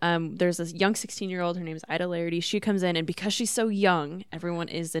then there's this young 16-year-old. Her name is Ida Larrity. She comes in, and because she's so young, everyone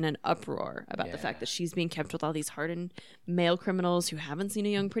is in an uproar about the fact that she's being kept with all these hardened male criminals who haven't seen a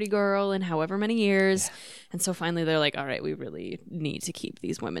young pretty girl in however many years. Yeah. And so finally they're like, all right, we really need to keep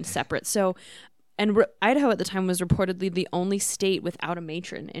these women separate. So, and Idaho at the time was reportedly the only state without a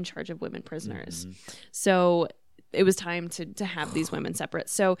matron in charge of women prisoners. So it was time to have these women separate.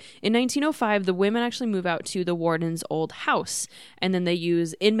 So in 1905, the women actually move out to the warden's old house, and then they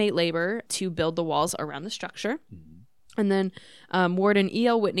use inmate labor to build the walls around the structure. And then Warden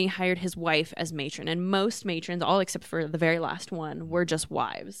E.L. Whitney hired his wife as matron, and most matrons, all except for the very last one, were just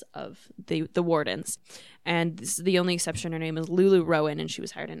wives of the wardens. And this is the only exception. Her name is Lulu Rowan, and she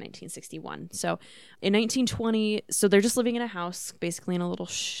was hired in 1961. So in 1920, so they're just living in a house, basically in a little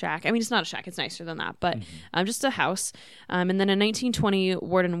shack. I mean, it's not a shack. It's nicer than that, but just a house. And then in 1920,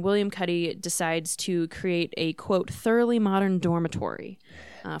 Warden William Cuddy decides to create a, quote, thoroughly modern dormitory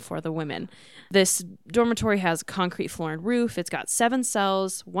for the women. This dormitory has a concrete floor and roof. It's got 7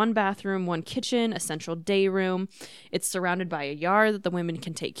 cells, 1 bathroom, 1 kitchen, a central day room. It's surrounded by a yard that the women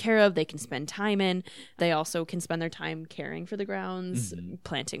can take care of. They can spend time in. They also can spend their time caring for the grounds,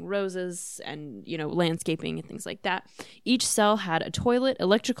 planting roses, and, landscaping and things like that. Each cell had a toilet,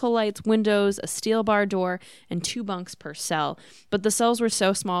 electrical lights, windows, a steel bar door, and 2 bunks per cell. But the cells were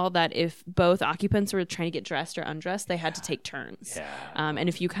so small that if both occupants were trying to get dressed or undressed, they had to take turns. Yeah. And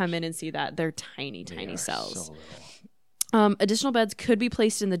if you come in and see that, they're tiny cells. So additional beds could be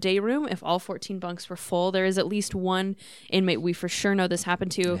placed in the day room if all 14 bunks were full. There is at least one inmate we for sure know this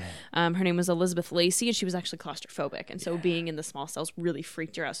happened to. Her name was Elizabeth Lacey, and she was actually claustrophobic. And so being in the small cells really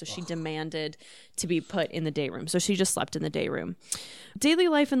freaked her out. So she demanded to be put in the day room. So she just slept in the day room. Daily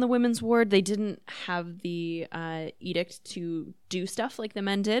life in the women's ward, they didn't have the edict to do stuff like the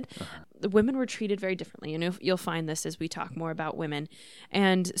men did. The women were treated very differently, and you'll find this as we talk more about women.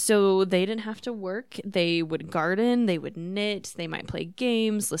 And so they didn't have to work. They would garden, they would knit, they might play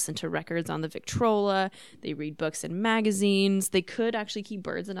games, listen to records on the Victrola, they read books and magazines. They could actually keep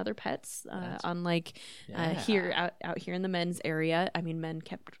birds and other pets, unlike here out here in the men's area. I mean, men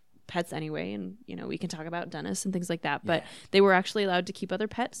kept pets anyway, and we can talk about Dennis and things like that, but they were actually allowed to keep other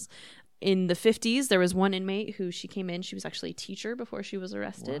pets. In the 50s, there was one inmate who she came in. She was actually a teacher before she was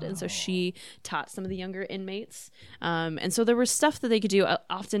arrested. Wow. And so she taught some of the younger inmates. And so there was stuff that they could do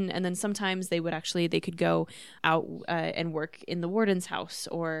often. And then sometimes they could go out and work in the warden's house,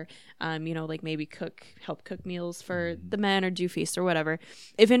 or, like maybe help cook meals for the men, or do feasts or whatever.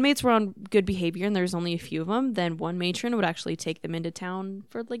 If inmates were on good behavior and there's only a few of them, then one matron would actually take them into town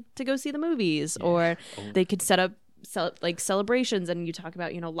for to go see the movies, or they could set up celebrations. And you talk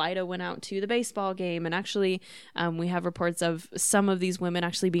about, Lida went out to the baseball game, and actually we have reports of some of these women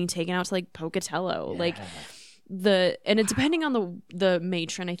actually being taken out to Pocatello. and it depending on the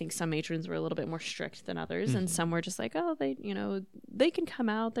matron. I think some matrons were a little bit more strict than others, and some were just like, oh, they can come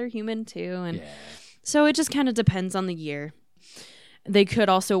out, they're human too, and so it just kind of depends on the year. They could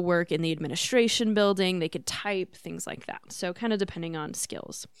also work in the administration building, they could type, things like that. So kind of depending on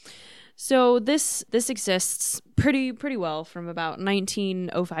skills. So this exists pretty well from about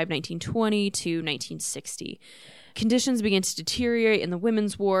 1905, 1920 to 1960. Conditions begin to deteriorate in the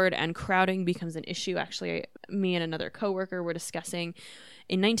women's ward, and crowding becomes an issue. Actually, me and another coworker were discussing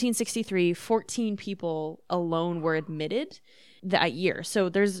in 1963, 14 people alone were admitted that year. So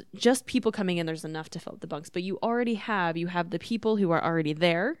there's just people coming in, there's enough to fill up the bunks, but you have the people who are already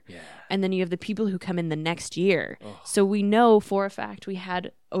there, and then you have the people who come in the next year. So we know for a fact we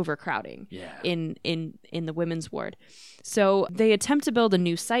had overcrowding in the women's ward. So they attempt to build a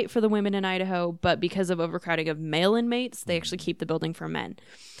new site for the women in Idaho, but because of overcrowding of male inmates, they actually keep the building for men.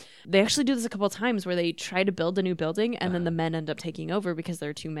 They actually do this a couple of times where they try to build a new building and then the men end up taking over because there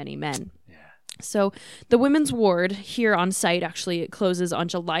are too many men. So the women's ward here on site, actually, it closes on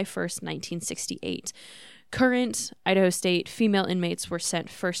July 1st, 1968. Current Idaho State female inmates were sent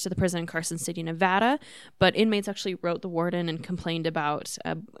first to the prison in Carson City, Nevada, but inmates actually wrote the warden and complained to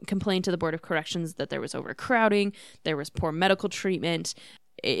the Board of Corrections that there was overcrowding, there was poor medical treatment.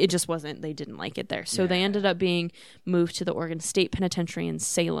 It just wasn't, they didn't like it there. So they ended up being moved to the Oregon State Penitentiary in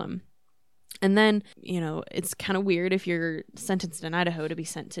Salem. And then, it's kind of weird if you're sentenced in Idaho to be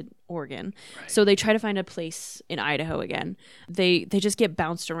sent to Oregon. Right. So they try to find a place in Idaho again. They just get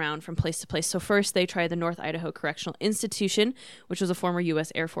bounced around from place to place. So first they try the North Idaho Correctional Institution, which was a former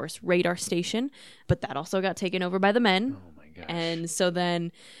U.S. Air Force radar station. But that also got taken over by the men. Oh my gosh. And so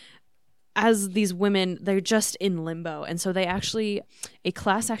then as these women, they're just in limbo. And so a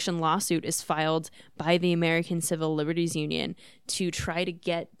class action lawsuit is filed by the American Civil Liberties Union to try to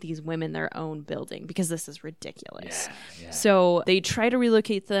get these women their own building because this is ridiculous. So they try to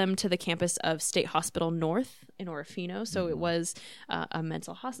relocate them to the campus of State Hospital North in Orofino. So it was a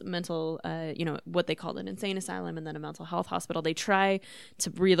mental, what they called an insane asylum and then a mental health hospital. They try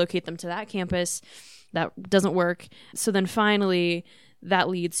to relocate them to that campus. That doesn't work. So then finally, that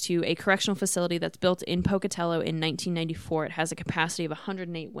leads to a correctional facility that's built in Pocatello in 1994. It has a capacity of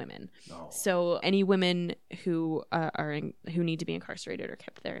 108 women. Oh. So any women who who need to be incarcerated are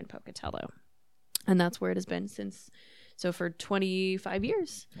kept there in Pocatello. And that's where it has been since. So for 25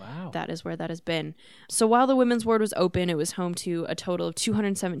 years, that is where that has been. So while the women's ward was open, it was home to a total of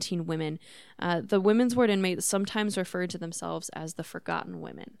 217 women. The women's ward inmates sometimes referred to themselves as the forgotten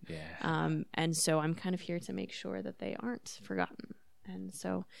women. And so I'm kind of here to make sure that they aren't forgotten. And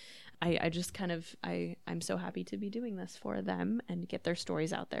so I just I'm so happy to be doing this for them and get their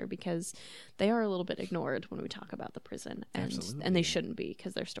stories out there because they are a little bit ignored when we talk about the prison. And they shouldn't be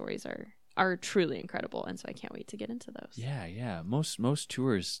because their stories are truly incredible. And so I can't wait to get into those. Yeah. Most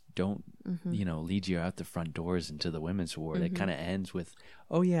tours don't, lead you out the front doors into the women's ward. It kind of ends with,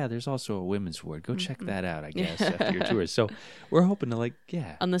 oh yeah, there's also a women's ward. Go check that out, I guess, after your tours. So we're hoping to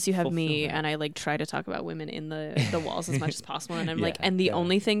unless you have me and I try to talk about women in the walls as much as possible. And I'm and the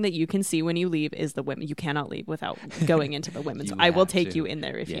only thing that you can see when you leave is the women. You cannot leave without going into the women's. I will take you in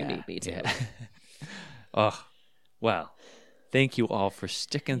there if you need me to. Oh, well. Thank you all for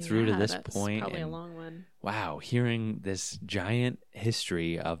sticking through to this point. Probably a long one. Wow, hearing this giant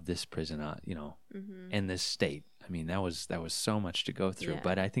history of this prison, in this state. I mean, that was so much to go through.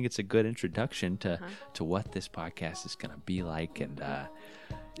 But I think it's a good introduction to what this podcast is going to be like. And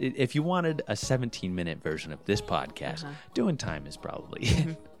if you wanted a 17-minute version of this podcast, Doing Time is probably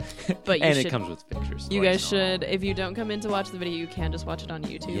it. But it comes with pictures. You guys should, if you don't come in to watch the video, you can just watch it on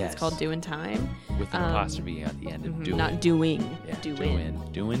YouTube. Yes. It's called Doing Time. With an apostrophe at the end of doing. Not doing. Yeah,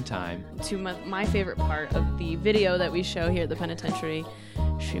 doing time. To my favorite part of the video that we show here at the penitentiary,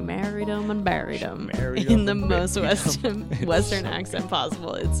 she married him and buried him in the most Western accent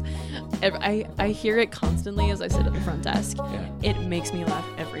possible. I hear it constantly as I sit at the front desk. It makes me laugh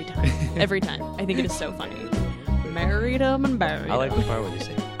every time. I think it is so funny. Married him and buried him. I like the part where they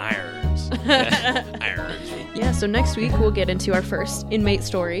say irons. Irons. Yeah, so next week we'll get into our first inmate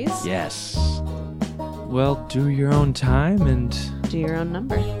stories. Yes. Well, do your own time and do your own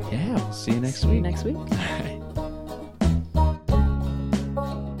number. Yeah, we'll see you next week.